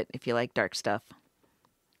like it if you like dark stuff.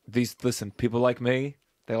 Listen, people like me,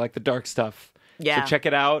 they like the dark stuff. Yeah. So check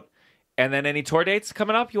it out. And then any tour dates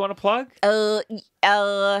coming up you want to plug?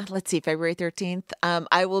 Let's see, February 13th.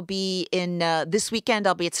 I will be in this weekend.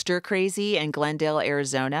 I'll be at Stir Crazy in Glendale,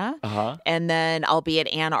 Arizona. And then I'll be at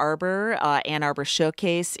Ann Arbor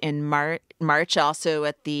Showcase in March. Also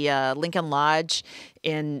at the Lincoln Lodge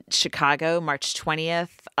in Chicago, March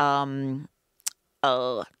 20th.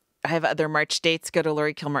 I have other March dates. Go to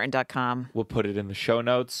lauriekilmartin.com. We'll put it in the show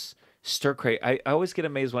notes. Stir Crazy. I always get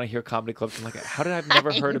amazed when I hear comedy clubs. I'm like, how did I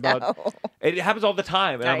never heard about? It happens all the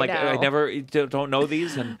time, and I'm like, I never don't know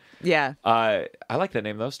these. And yeah, I like that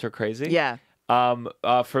name though, Stir Crazy. Yeah.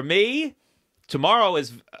 For me, tomorrow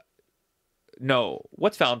is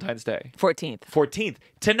what's Valentine's Day? 14th.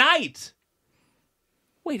 Tonight.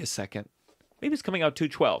 Wait a second. Maybe it's coming out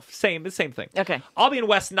 2/12. The same thing. Okay. I'll be in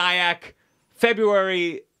West Nyack,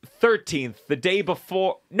 February 13th, the day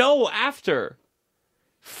before. No, after.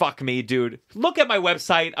 Fuck me, dude. Look at my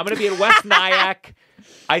website. I'm going to be in West Nyack,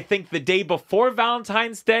 I think the day before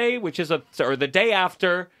Valentine's Day, which is or the day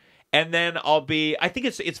after. And then I think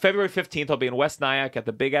it's February 15th. I'll be in West Nyack at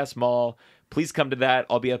the Big Ass Mall. Please come to that.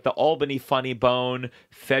 I'll be at the Albany Funny Bone,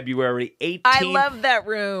 February 18th. I love that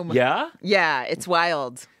room. Yeah? Yeah, it's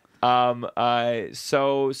wild.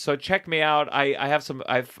 So check me out.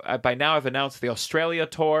 By now I've announced the Australia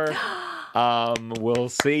tour. We'll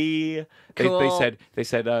see. Cool. They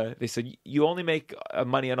said you only make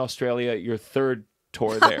money in Australia your third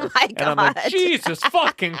tour there. Oh my God. And I'm like, Jesus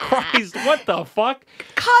fucking Christ, what the fuck?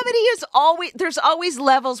 Comedy is there's always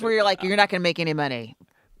levels where you're like, you're not going to make any money.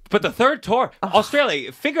 But the third tour,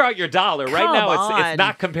 Australia, figure out your dollar. Right now, it's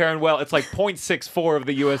not comparing well. It's like 0.64 of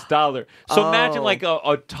the U.S. dollar. So imagine like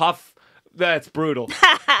a tough. That's brutal.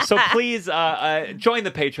 So please join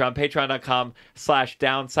the Patreon,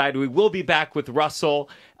 patreon.com/downside. We will be back with Russell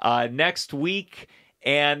next week.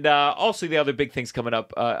 And also the other big things coming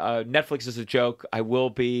up. Netflix is a joke. I will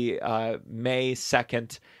be May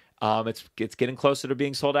 2nd. It's getting closer to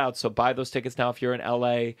being sold out. So buy those tickets now if you're in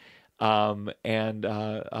LA. And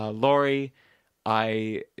Laurie,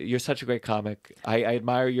 you're such a great comic. I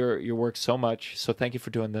admire your work so much. So thank you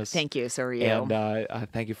for doing this. Thank you. So are you. And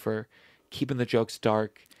thank you for keeping the jokes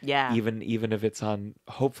dark. Yeah. Even if it's on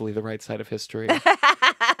hopefully the right side of history.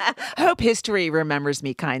 Hope history remembers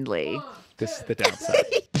me kindly. This is the downside.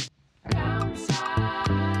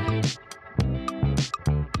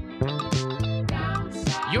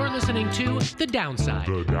 You're listening to The Downside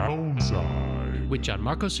The Downside. with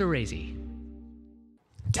Gianmarco Soresi.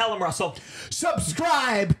 Tell him, Russell.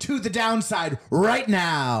 Subscribe to The Downside right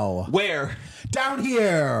now. Where? Down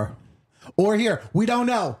here. Or here. We don't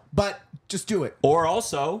know, but just do it. Or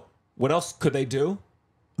also, what else could they do?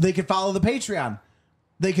 They could follow the Patreon.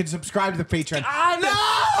 They could subscribe to the Patreon.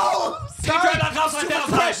 No! Sorry,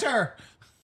 Patreon.com/downside. pressure.